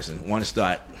is Patterson, once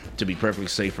thought to be perfectly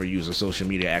safe for use of social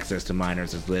media access to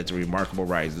minors has led to remarkable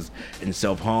rises in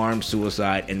self-harm,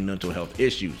 suicide, and mental health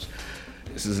issues.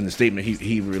 This is in the statement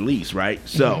he released, right?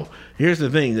 So here's the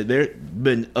thing, that there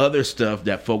been other stuff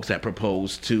that folks have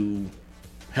proposed to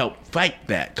help fight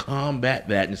that, combat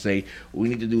that, and say we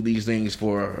need to do these things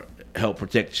for help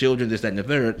protect children, this, that, and the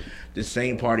third, the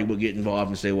same party will get involved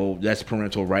and say, well, that's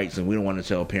parental rights, and we don't want to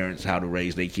tell parents how to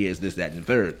raise their kids, this, that, and the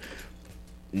third.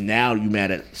 Now you're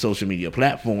mad at social media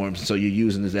platforms, so you're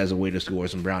using this as a way to score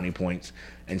some brownie points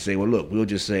and say, well, look, we'll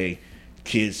just say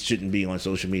kids shouldn't be on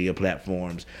social media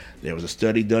platforms. There was a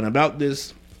study done about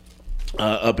this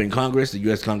up in Congress, the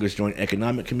U.S. Congress Joint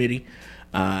Economic Committee,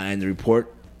 and the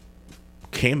report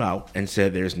came out and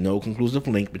said there's no conclusive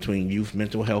link between youth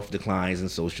mental health declines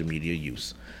and social media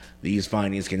use. These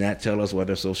findings cannot tell us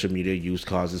whether social media use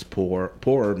causes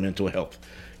poorer mental health,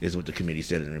 is what the committee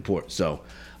said in the report. So,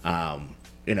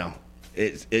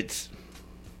 it's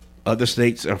other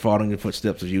states are following the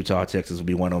footsteps of Utah. Texas will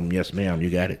be one of them. Yes, ma'am.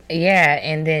 You got it. Yeah.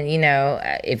 And then,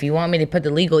 if you want me to put the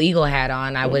legal eagle hat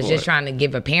on, I was just trying to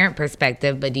give a parent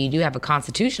perspective, but you do have a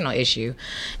constitutional issue.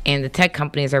 And the tech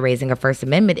companies are raising a First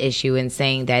Amendment issue and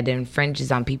saying that it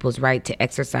infringes on people's right to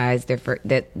exercise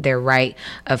their right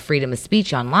of freedom of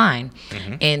speech online.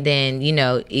 Mm-hmm. And then,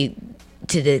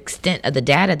 to the extent of the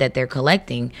data that they're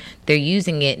collecting, they're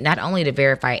using it not only to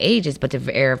verify ages, but to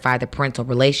verify the parental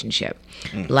relationship.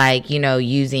 Like,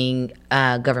 using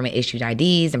government issued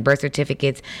IDs and birth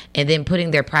certificates, and then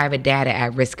putting their private data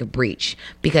at risk of breach.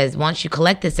 Because once you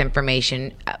collect this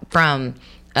information from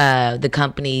the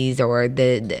companies or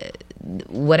the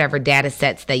whatever data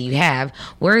sets that you have,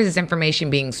 where is this information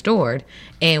being stored,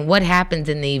 and what happens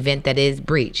in the event that is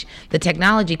breach? The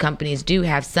technology companies do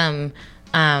have some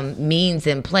means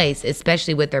in place,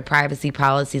 especially with their privacy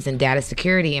policies and data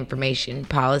security information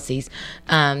policies,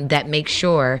 that make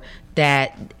sure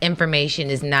that information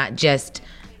is not just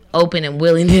open and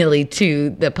willy-nilly to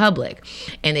the public.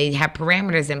 And they have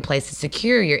parameters in place to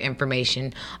secure your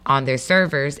information on their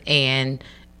servers, and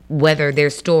whether they're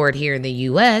stored here in the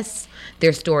U.S.,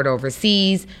 they're stored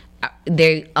overseas,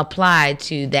 they apply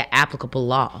to the applicable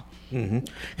law.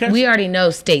 Mm-hmm. We already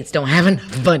know states don't have enough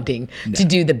funding to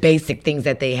do the basic things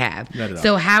that they have.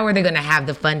 So how are they going to have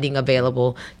the funding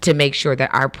available to make sure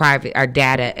that our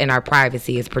data and our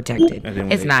privacy is protected?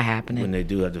 It's not happening. When they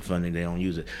do have the funding, they don't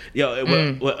use it.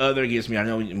 What other gets me, I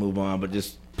know we can move on, but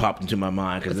just popped into my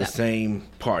mind because the same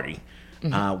party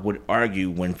would argue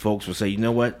when folks would say, you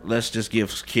know what, let's just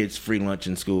give kids free lunch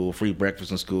in school, free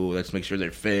breakfast in school. Let's make sure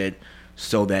they're fed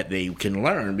so that they can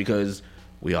learn, because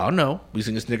we all know, we've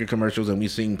seen the Snicker commercials and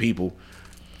we've seen people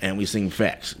and we've seen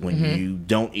facts. When you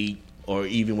don't eat, or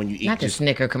even when you eat. Not the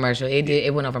Snicker commercial.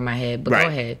 It went over my head, but go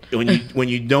ahead. When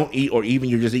you don't eat, or even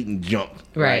you're just eating junk,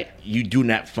 right? You do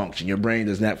not function. Your brain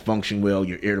does not function well.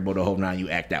 You're irritable the whole nine. You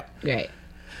act out. Right.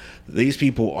 These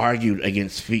people argued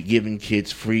against giving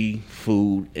kids free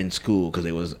food in school because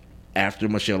it was after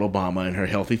Michelle Obama and her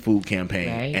healthy food campaign.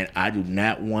 Right. And I do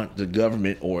not want the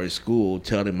government or a school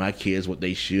telling my kids what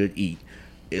they should eat.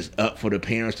 It's up for the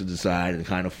parents to decide the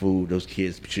kind of food those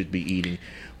kids should be eating.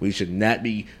 We should not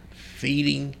be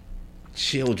feeding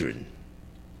children,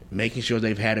 making sure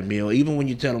they've had a meal. Even when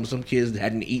you tell them some kids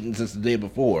hadn't eaten since the day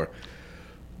before,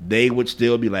 they would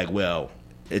still be like, well,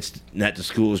 it's not the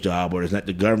school's job, or it's not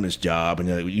the government's job,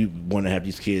 and you want to have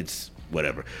these kids,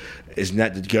 whatever. It's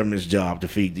not the government's job to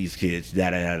feed these kids.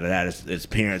 That as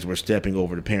parents, we're stepping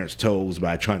over the parents' toes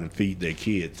by trying to feed their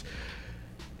kids.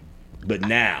 But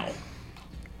now...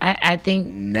 I think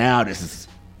now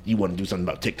you want to do something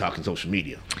about TikTok and social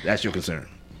media. That's your concern.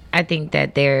 I think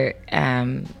that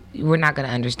we're not going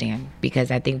to understand,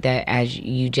 because I think that, as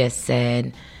you just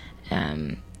said,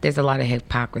 there's a lot of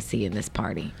hypocrisy in this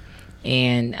party.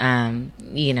 And,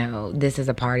 this is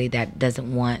a party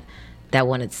that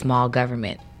wanted small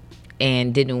government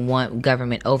and didn't want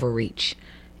government overreach.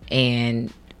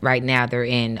 And right now they're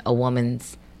in a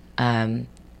woman's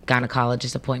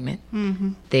gynecologist appointment.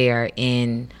 Mm-hmm. They are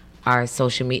in our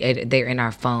social media. They're in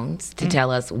our phones to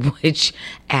tell us which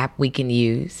app we can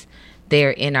use.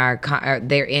 They're in our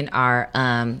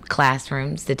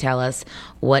classrooms to tell us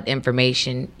what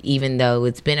information, even though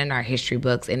it's been in our history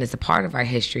books and it's a part of our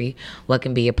history, what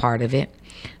can be a part of it.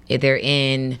 They're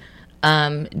in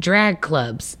drag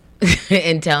clubs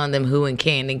and telling them who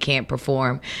can and can't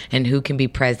perform and who can be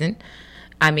present.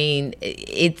 I mean,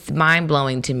 it's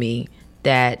mind-blowing to me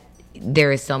that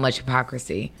there is so much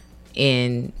hypocrisy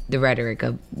in the rhetoric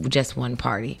of just one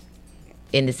party.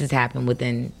 And this has happened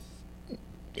within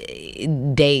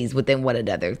days within one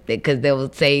another, because they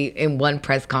will say in one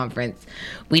press conference,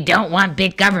 we don't want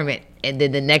big government, and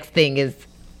then the next thing is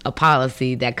a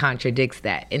policy that contradicts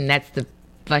that. And that's the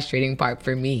frustrating part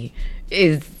for me,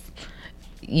 is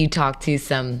you talk to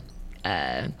some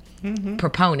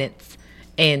proponents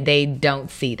and they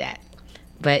don't see that.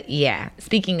 But yeah,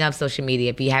 speaking of social media,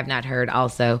 if you have not heard,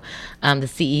 also the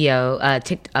CEO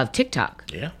of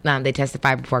TikTok, they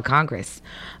testified before Congress.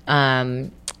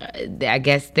 I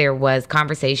guess there was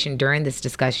conversation during this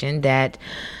discussion that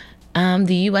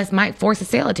the U.S. might force a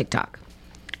sale of TikTok,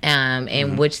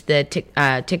 in which the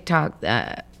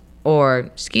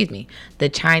the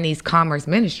Chinese Commerce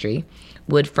Ministry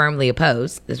would firmly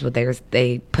oppose. This is what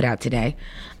they put out today.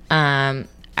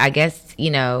 I guess,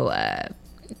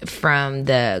 from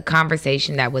the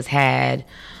conversation that was had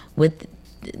with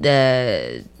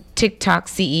the TikTok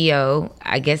CEO,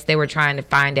 I guess they were trying to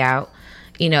find out,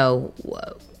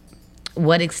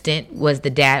 what extent was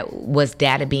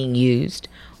data being used,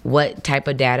 what type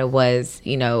of data was,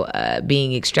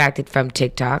 being extracted from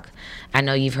TikTok. I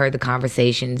know you've heard the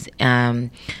conversations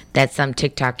that some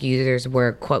TikTok users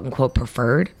were quote unquote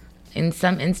preferred in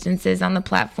some instances on the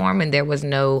platform, and there was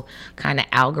no kind of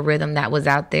algorithm that was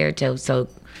out there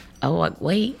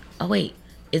wait,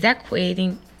 is that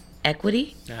creating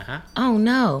equity? Oh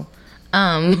no.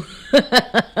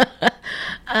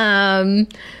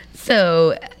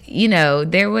 So,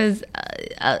 there was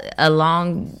a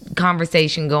long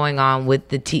conversation going on with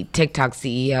the TikTok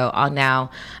CEO.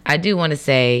 Now, I do want to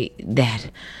say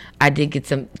that I did get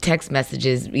some text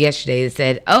messages yesterday that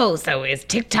said, oh, so is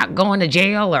TikTok going to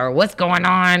jail or what's going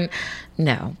on?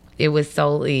 No, it was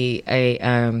solely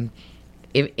a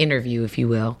interview, if you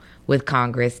will, with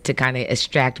Congress to kind of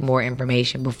extract more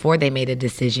information before they made a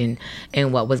decision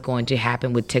in what was going to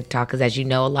happen with TikTok. Because as you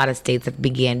know, a lot of states have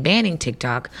began banning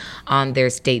TikTok on their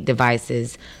state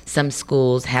devices. Some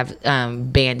schools have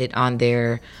banned it on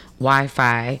their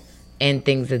Wi-Fi and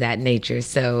things of that nature.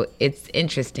 So it's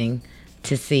interesting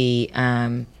to see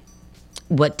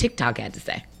what TikTok had to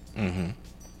say. Mm-hmm.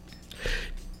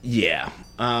 Yeah.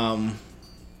 Oh,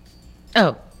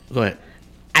 go ahead.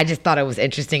 I just thought it was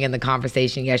interesting in the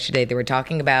conversation yesterday. They were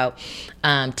talking about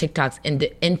TikTok's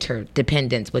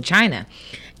interdependence with China.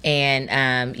 And,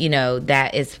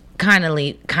 that is kind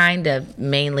of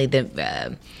mainly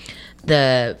the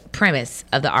premise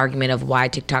of the argument of why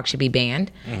TikTok should be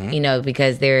banned,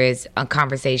 because there is a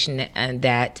conversation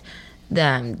that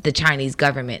the Chinese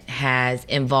government has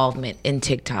involvement in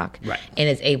TikTok, right, and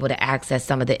is able to access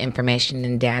some of the information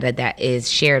and data that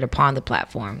is shared upon the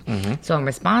platform. So in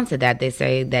response to that, they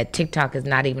say that TikTok is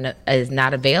not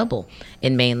available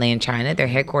in mainland China. They're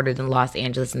headquartered in Los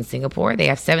Angeles and Singapore. They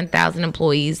have 7,000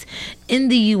 employees in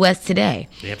the U.S. today.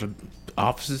 They have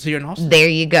offices here in Austin. There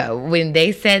you go. When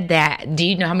they said that, do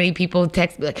you know how many people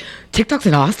text me like, TikTok's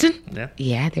in Austin?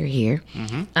 Yeah, they're here.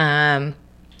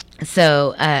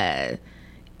 So, I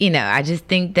just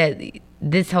think that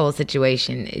this whole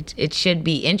situation, it should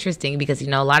be interesting because,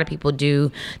 a lot of people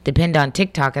do depend on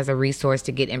TikTok as a resource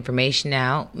to get information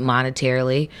out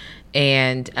monetarily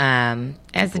and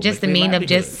as just a mean of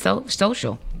just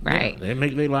social, right? Yeah, they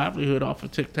make their livelihood off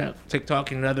of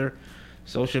TikTok and other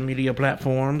social media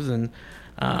platforms. And,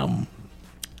 of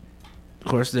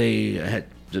course, the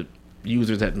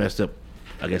users that messed up,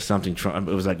 I guess something Trump.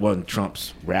 It was like one of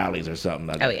Trump's rallies or something.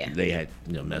 They had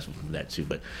messed with that too.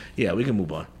 But yeah, we can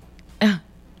move on.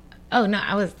 Oh no,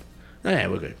 I was. Yeah,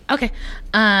 we're good. Okay,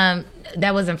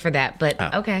 that wasn't for that, but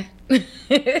okay.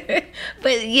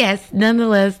 But yes,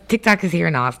 nonetheless, TikTok is here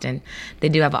in Austin. They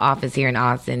do have an office here in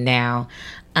Austin now.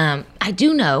 I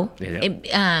do know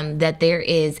that there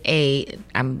is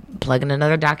I'm plugging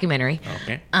another documentary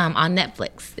on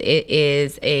Netflix.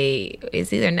 It's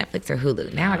either Netflix or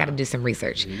Hulu. Now I got to do some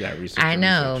research. You got research. I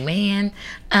know, man.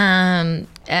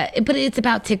 But it's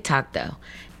about TikTok though,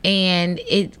 and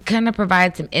it kind of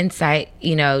provides some insight,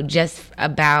 just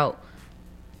about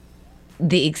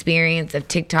the experience of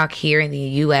TikTok here in the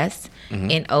U.S.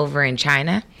 and over in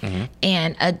China.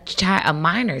 And a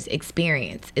minor's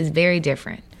experience is very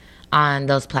different on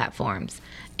those platforms.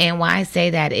 And why I say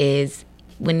that is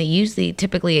when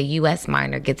typically a U.S.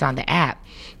 minor gets on the app,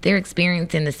 they're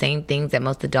experiencing the same things that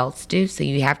most adults do. So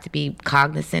you have to be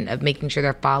cognizant of making sure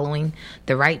they're following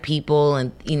the right people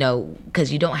and,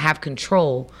 because you don't have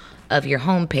control of your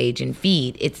homepage and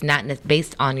feed. It's not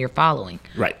based on your following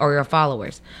or your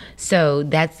followers. So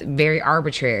that's very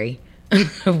arbitrary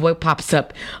of what pops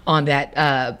up on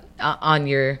that on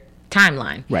your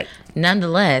timeline. Right.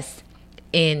 Nonetheless,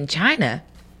 in China,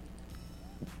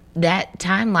 that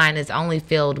timeline is only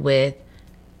filled with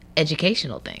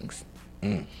educational things.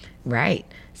 Right.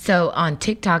 So on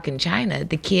TikTok in China,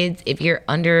 the kids, if you're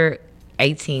under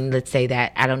 18, let's say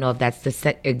that, I don't know if that's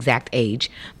the exact age,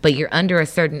 but you're under a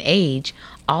certain age,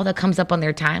 all that comes up on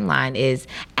their timeline is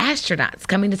astronauts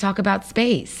coming to talk about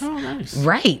space. Oh, nice.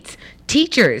 Right.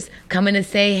 Teachers coming to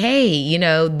say, hey,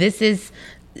 this is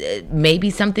maybe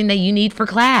something that you need for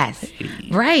class.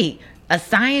 Right. A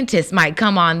scientist might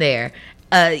come on there.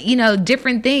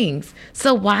 Different things.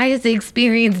 So why is the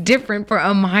experience different for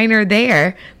a minor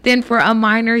there than for a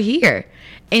minor here?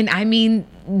 And I mean,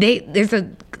 it's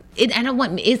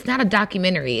not a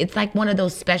documentary. It's like one of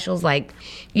those specials, like,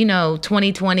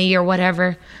 2020 or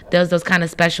whatever. Those kind of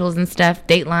specials and stuff.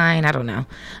 Dateline, I don't know.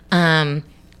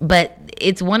 But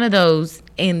it's one of those,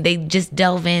 and they just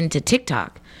delve into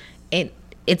TikTok. And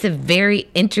it's a very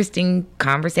interesting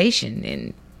conversation,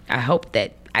 and I hope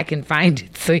that I can find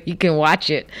it so you can watch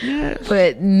it. Yes.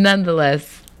 But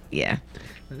nonetheless, yeah.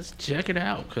 Let's check it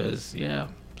out, because, there's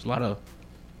a lot of...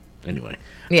 Anyway.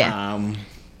 Yeah.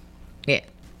 Yeah.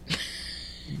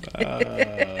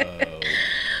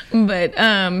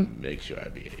 But, make sure I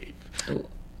behave.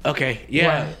 Okay,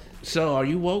 yeah. What? So, are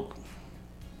you woke?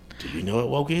 Do you know what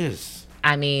woke is?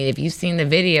 I mean, if you've seen the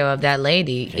video of that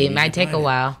lady, it might take a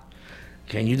while.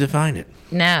 Can you define it?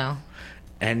 No.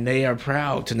 And they are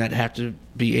proud to not have to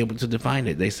be able to define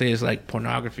it. They say it's like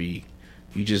pornography.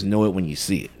 You just know it when you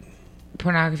see it.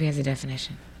 Pornography has a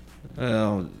definition.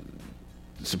 The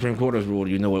Supreme Court has ruled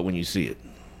you know it when you see it.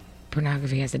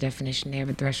 Pornography has a definition. They have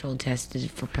a threshold tested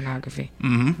for pornography.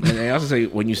 Mm-hmm. And they also say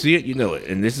when you see it, you know it.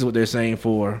 And this is what they're saying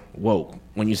for woke.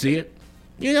 When you see it,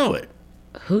 you know it.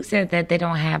 Who said that they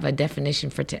don't have a definition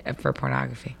for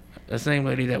pornography? The same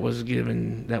lady that was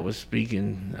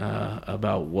speaking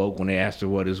about woke when they asked her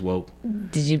what is woke.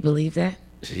 Did you believe that?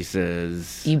 She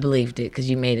says... You believed it because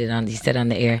you made it on, you said on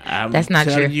the air. That's not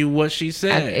true. I'm telling you what she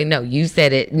said. No, you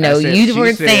said it. No, you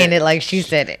weren't saying it like she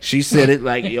said it. She said it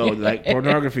like, like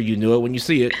pornography, you know it when you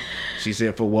see it. She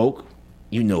said for woke,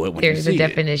 you know it when you see it. There's a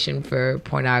definition for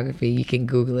pornography. You can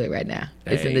Google it right now.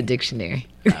 It's in the dictionary.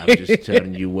 I'm just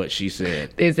telling you what she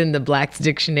said. It's in the Black's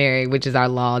Dictionary, which is our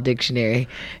law dictionary.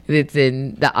 It's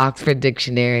in the Oxford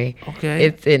Dictionary. Okay.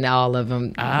 It's in all of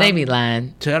them. They be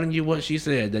lying. Telling you what she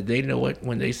said, that they know it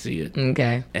when they see it.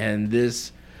 Okay. And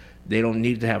they don't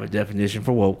need to have a definition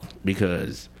for woke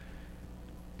because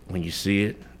when you see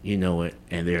it, you know it,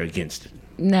 and they're against it.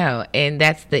 No, and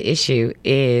that's the issue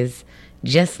is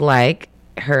just like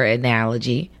her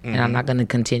analogy, and I'm not going to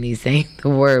continue saying the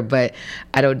word, but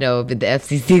I don't know if the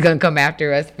FCC going to come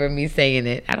after us for me saying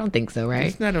it. I don't think so, right?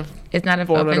 It's not a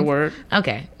 4-letter word.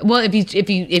 Okay. Well,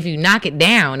 if you knock it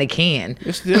down, it can.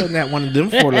 It's still not one of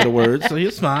them 4-letter words, so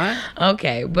it's fine.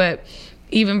 Okay, but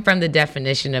even from the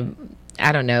definition of,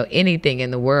 I don't know, anything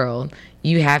in the world,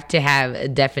 you have to have a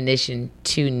definition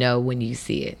to know when you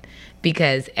see it.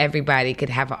 Because everybody could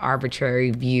have an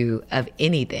arbitrary view of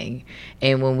anything.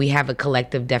 And when we have a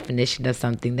collective definition of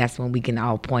something, that's when we can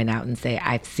all point out and say,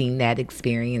 I've seen that,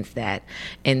 experienced that.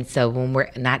 And so when we're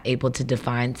not able to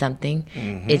define something,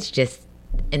 it's just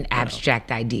an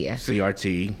abstract idea.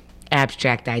 CRT.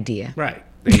 Abstract idea. Right.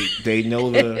 They know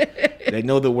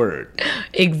the word.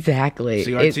 Exactly.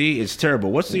 CRT is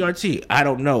terrible. What's CRT? I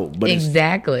don't know, but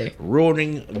exactly. It's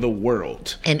ruining the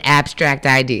world. An abstract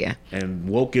idea. And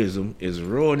wokeism is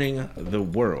ruining the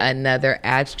world. Another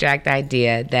abstract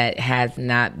idea that has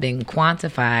not been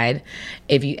quantified.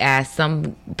 If you ask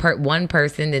one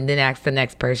person and then ask the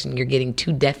next person, you're getting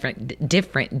two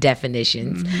different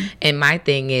definitions. And my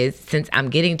thing is, since I'm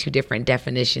getting two different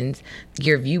definitions,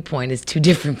 your viewpoint is two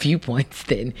different viewpoints.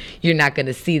 Then you're not going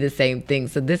to see the same thing.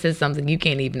 So this is something you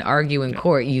can't even argue in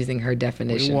court using her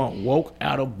definition. We want woke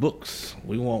out of books.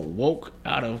 We want woke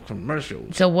out of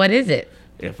commercials. So what is it?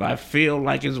 If I feel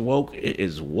like it's woke, it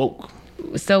is woke.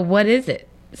 So what is it?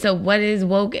 So what is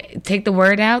woke? Take the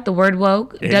word out, the word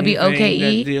woke, Anything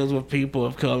W-O-K-E. that deals with people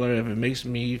of color, if it makes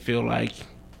me feel like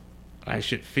I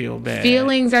should feel bad.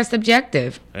 Feelings are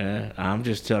subjective. I'm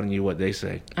just telling you what they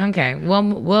say. Okay.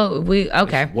 Well,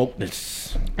 okay. It's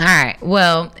wokeness. All right.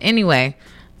 Well, anyway.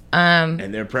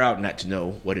 And they're proud not to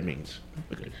know what it means.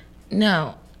 Okay.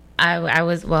 No, I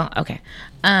was, well, okay.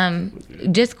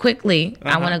 Just quickly,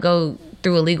 I want to go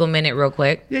through a legal minute real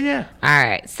quick. Yeah. All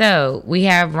right. So we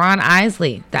have Ron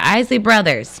Isley, the Isley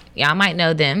brothers. Y'all might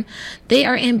know them. They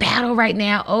are in battle right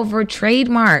now over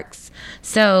trademarks.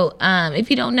 So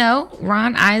if you don't know,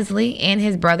 Ron Isley and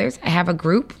his brothers have a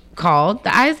group called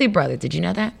the Isley Brothers. Did you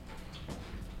know that?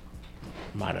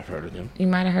 Might have heard of them. You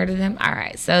might have heard of them? All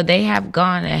right. So they have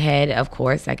gone ahead, of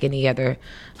course, like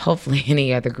hopefully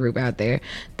any other group out there.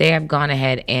 They have gone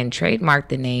ahead and trademarked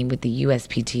the name with the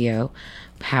USPTO.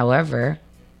 However,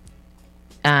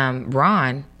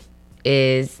 Ron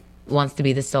wants to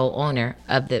be the sole owner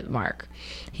of the mark.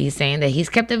 He's saying that he's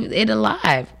kept it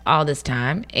alive all this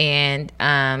time, and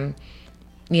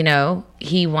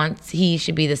he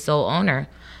should be the sole owner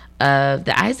of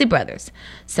the Isley brothers.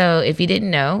 So if you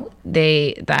didn't know,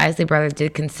 the Isley brothers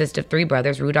did consist of 3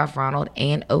 brothers, Rudolph, Ronald,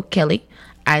 and O'Kelly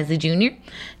Isley Jr.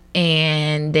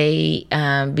 And they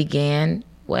began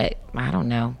what? I don't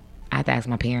know. I have to ask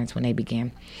my parents when they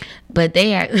began. But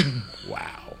they had...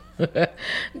 Wow.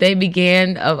 They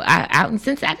began out in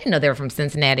Cincinnati. I didn't know they were from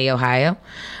Cincinnati, Ohio.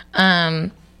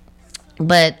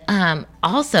 But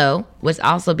also, what's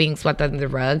also being swept under the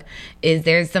rug is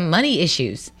there's some money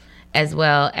issues as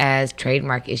well as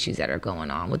trademark issues that are going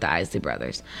on with the Isley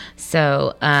brothers.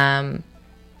 So I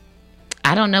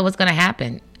don't know what's going to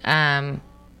happen.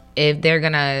 If they're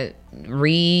going to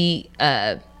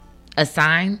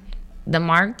assign the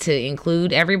mark to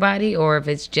include everybody, or if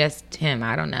it's just him.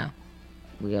 I don't know.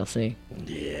 We'll see.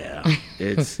 Yeah,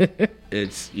 it's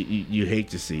you hate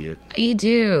to see it. You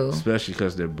do, especially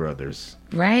because they're brothers,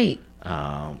 right?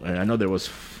 And I know there was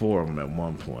 4 of them at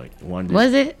one point. One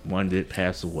did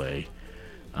pass away,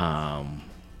 and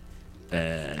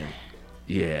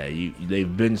yeah,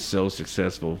 they've been so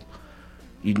successful.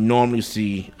 You normally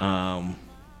see Ron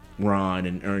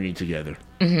and Ernie together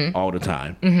all the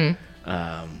time.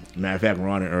 Matter of fact,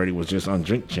 Ron and Ernie was just on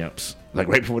Drink Champs, like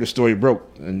right before the story broke,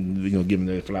 and giving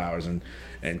their flowers and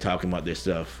talking about their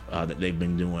stuff that they've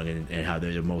been doing and how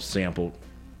they're the most sampled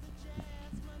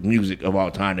music of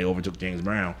all time. They overtook James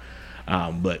Brown,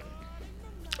 but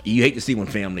you hate to see when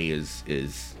family is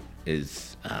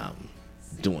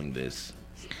doing this.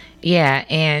 Yeah,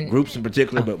 and groups in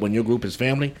particular, but when your group is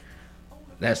family,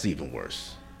 that's even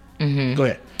worse. Go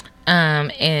ahead.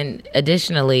 And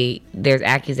additionally, there's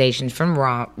accusations from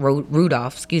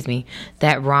Rudolph,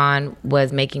 that Ron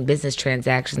was making business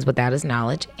transactions without his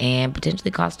knowledge and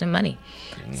potentially cost him money.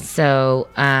 So,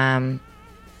 I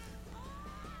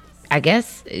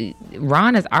guess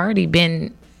Ron has already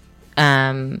been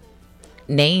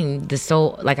named the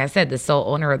sole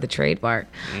owner of the trademark.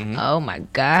 Oh my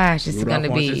gosh, it's going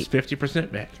to be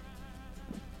 50% back.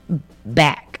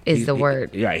 Back is the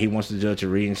word. Yeah, he wants the judge to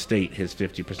reinstate his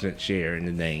 50% share in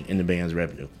the band's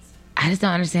revenue. I just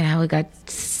don't understand how it got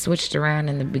switched around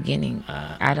in the beginning.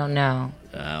 I don't know.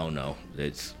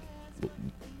 It's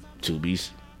to be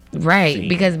right seen.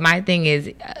 Because my thing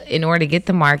is, in order to get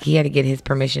the mark, he had to get his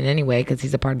permission anyway because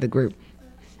he's a part of the group.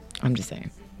 I'm just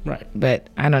saying. Right. But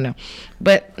I don't know.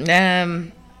 But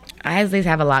Isleys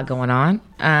have a lot going on,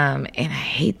 and I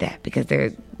hate that because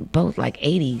they're both like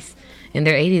 80s. In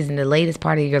their 80s, in the latest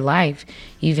part of your life,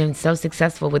 you've been so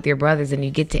successful with your brothers, and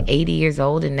you get to 80 years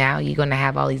old, and now you're going to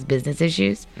have all these business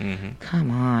issues? Come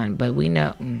on. But we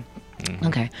know.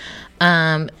 Okay.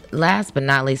 Last but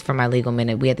not least, for my legal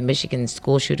minute, we had the Michigan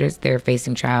school shooters. They're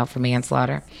facing trial for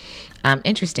manslaughter.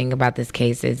 Interesting about this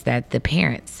case is that the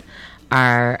parents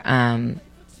are,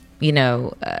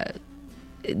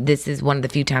 this is one of the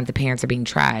few times the parents are being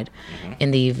tried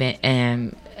in the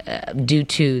event due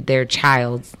to their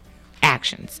child's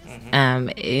actions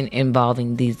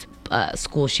involving these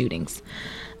school shootings.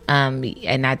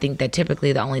 And I think that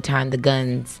typically the only time the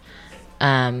guns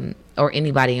or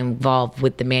anybody involved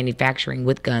with the manufacturing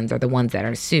with guns are the ones that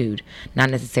are sued, not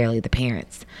necessarily the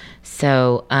parents.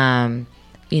 So, on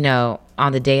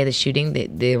the day of the shooting,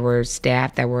 there were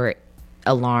staff that were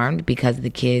alarmed because of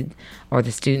the kid or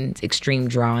the students' extreme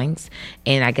drawings,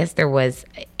 and I guess there was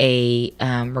a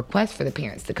request for the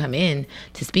parents to come in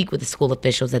to speak with the school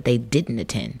officials that they didn't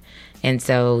attend. And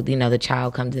so the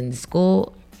child comes into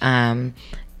school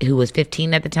who was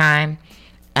 15 at the time,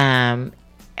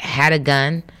 had a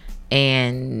gun,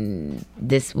 and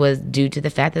this was due to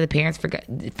the fact that the parents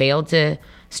failed to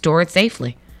store it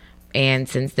safely. And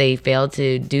since they failed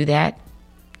to do that,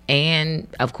 and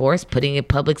of course putting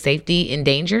public safety in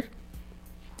danger,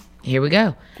 here we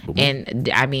go. And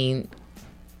I mean,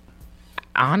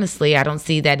 honestly, I don't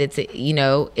see that it's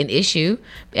an issue.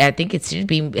 I think it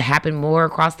should happen more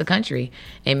across the country,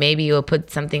 and maybe you'll put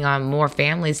something on more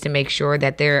families to make sure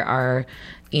that there are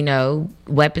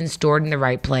weapons stored in the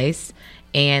right place,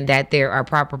 and that there are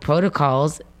proper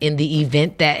protocols in the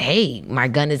event that, hey, my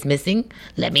gun is missing,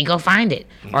 let me go find it.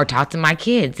 Or talk to my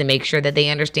kids and make sure that they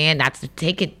understand not to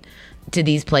take it to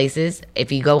these places.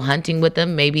 If you go hunting with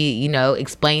them, maybe,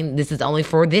 explain this is only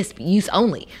for this use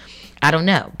only. I don't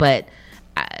know. But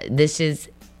this is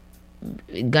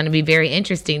going to be very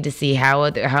interesting to see how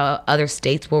other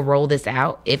states will roll this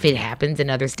out, if it happens in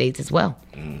other states as well.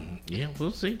 Yeah,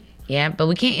 we'll see. Yeah, but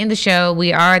we can't end the show.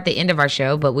 We are at the end of our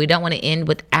show, but we don't want to end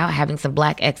without having some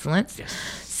Black excellence. Yes.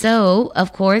 So,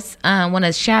 of course, I want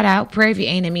to shout out Prairie View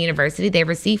A&M University. They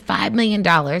received $5 million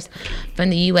from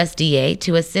the USDA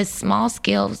to assist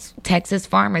small-scale Texas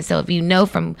farmers. So if you know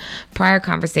from prior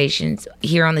conversations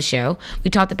here on the show,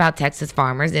 we talked about Texas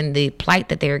farmers and the plight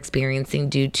that they're experiencing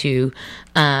due to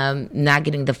not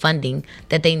getting the funding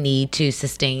that they need to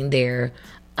sustain their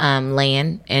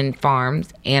land and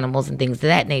farms, animals, and things of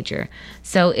that nature.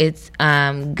 So it's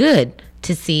good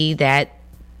to see that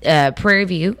Prairie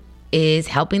View is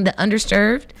helping the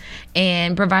underserved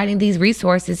and providing these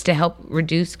resources to help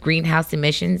reduce greenhouse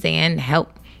emissions and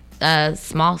help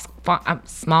small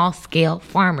scale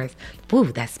farmers.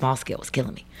 Ooh, that small scale was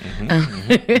killing me.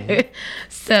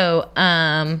 So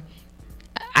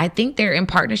I think they're in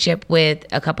partnership with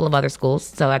a couple of other schools.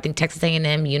 So I think Texas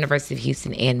A&M, University of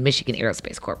Houston, and Michigan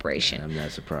Aerospace Corporation. I'm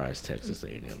not surprised Texas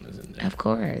A&M is in there. Of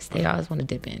course, they always want to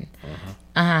dip in.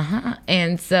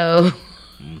 And so.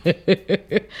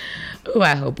 Oh,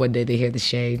 I hope one day they hear the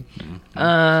shade.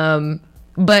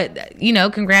 But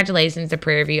congratulations to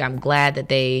Prairie View. I'm glad that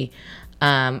they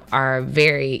are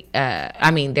very.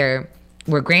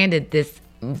 We're granted this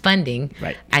funding.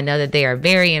 Right. I know that they are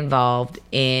very involved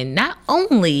in not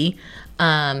only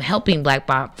helping black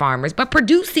farmers, but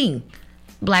producing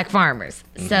black farmers.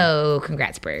 So,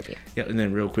 congrats, Prairie View. Yeah, and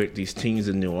then real quick, these teens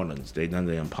in New Orleans, they've done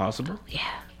the impossible.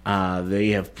 Yeah. They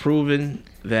have proven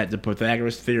that the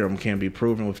Pythagoras theorem can be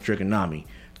proven with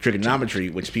trigonometry,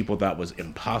 which people thought was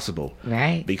impossible.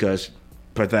 Right. Because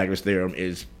Pythagoras theorem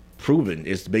is proven.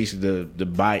 It's basically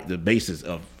the basis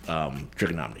of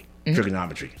trigonometry.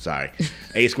 Trigonometry. Sorry,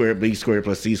 a squared b squared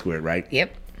plus c squared. Right.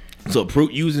 Yep. So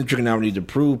using trigonometry to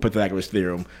prove Pythagoras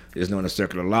theorem is known as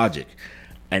circular logic.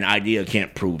 An idea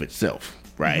can't prove itself.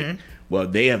 Right. Well,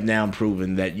 they have now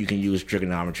proven that you can use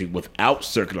trigonometry without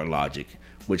circular logic,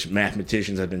 which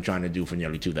mathematicians have been trying to do for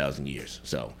nearly 2,000 years.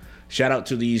 So shout out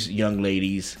to these young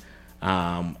ladies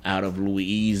out of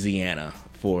Louisiana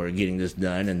for getting this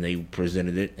done, and they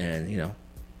presented it, and,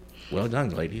 well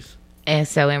done, ladies. And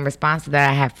so in response to that,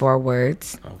 I have 4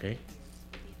 words. Okay.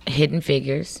 Hidden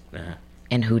Figures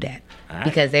and Who Dat. Right.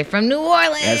 Because they're from New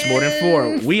Orleans. That's more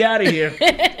than 4. We out of here.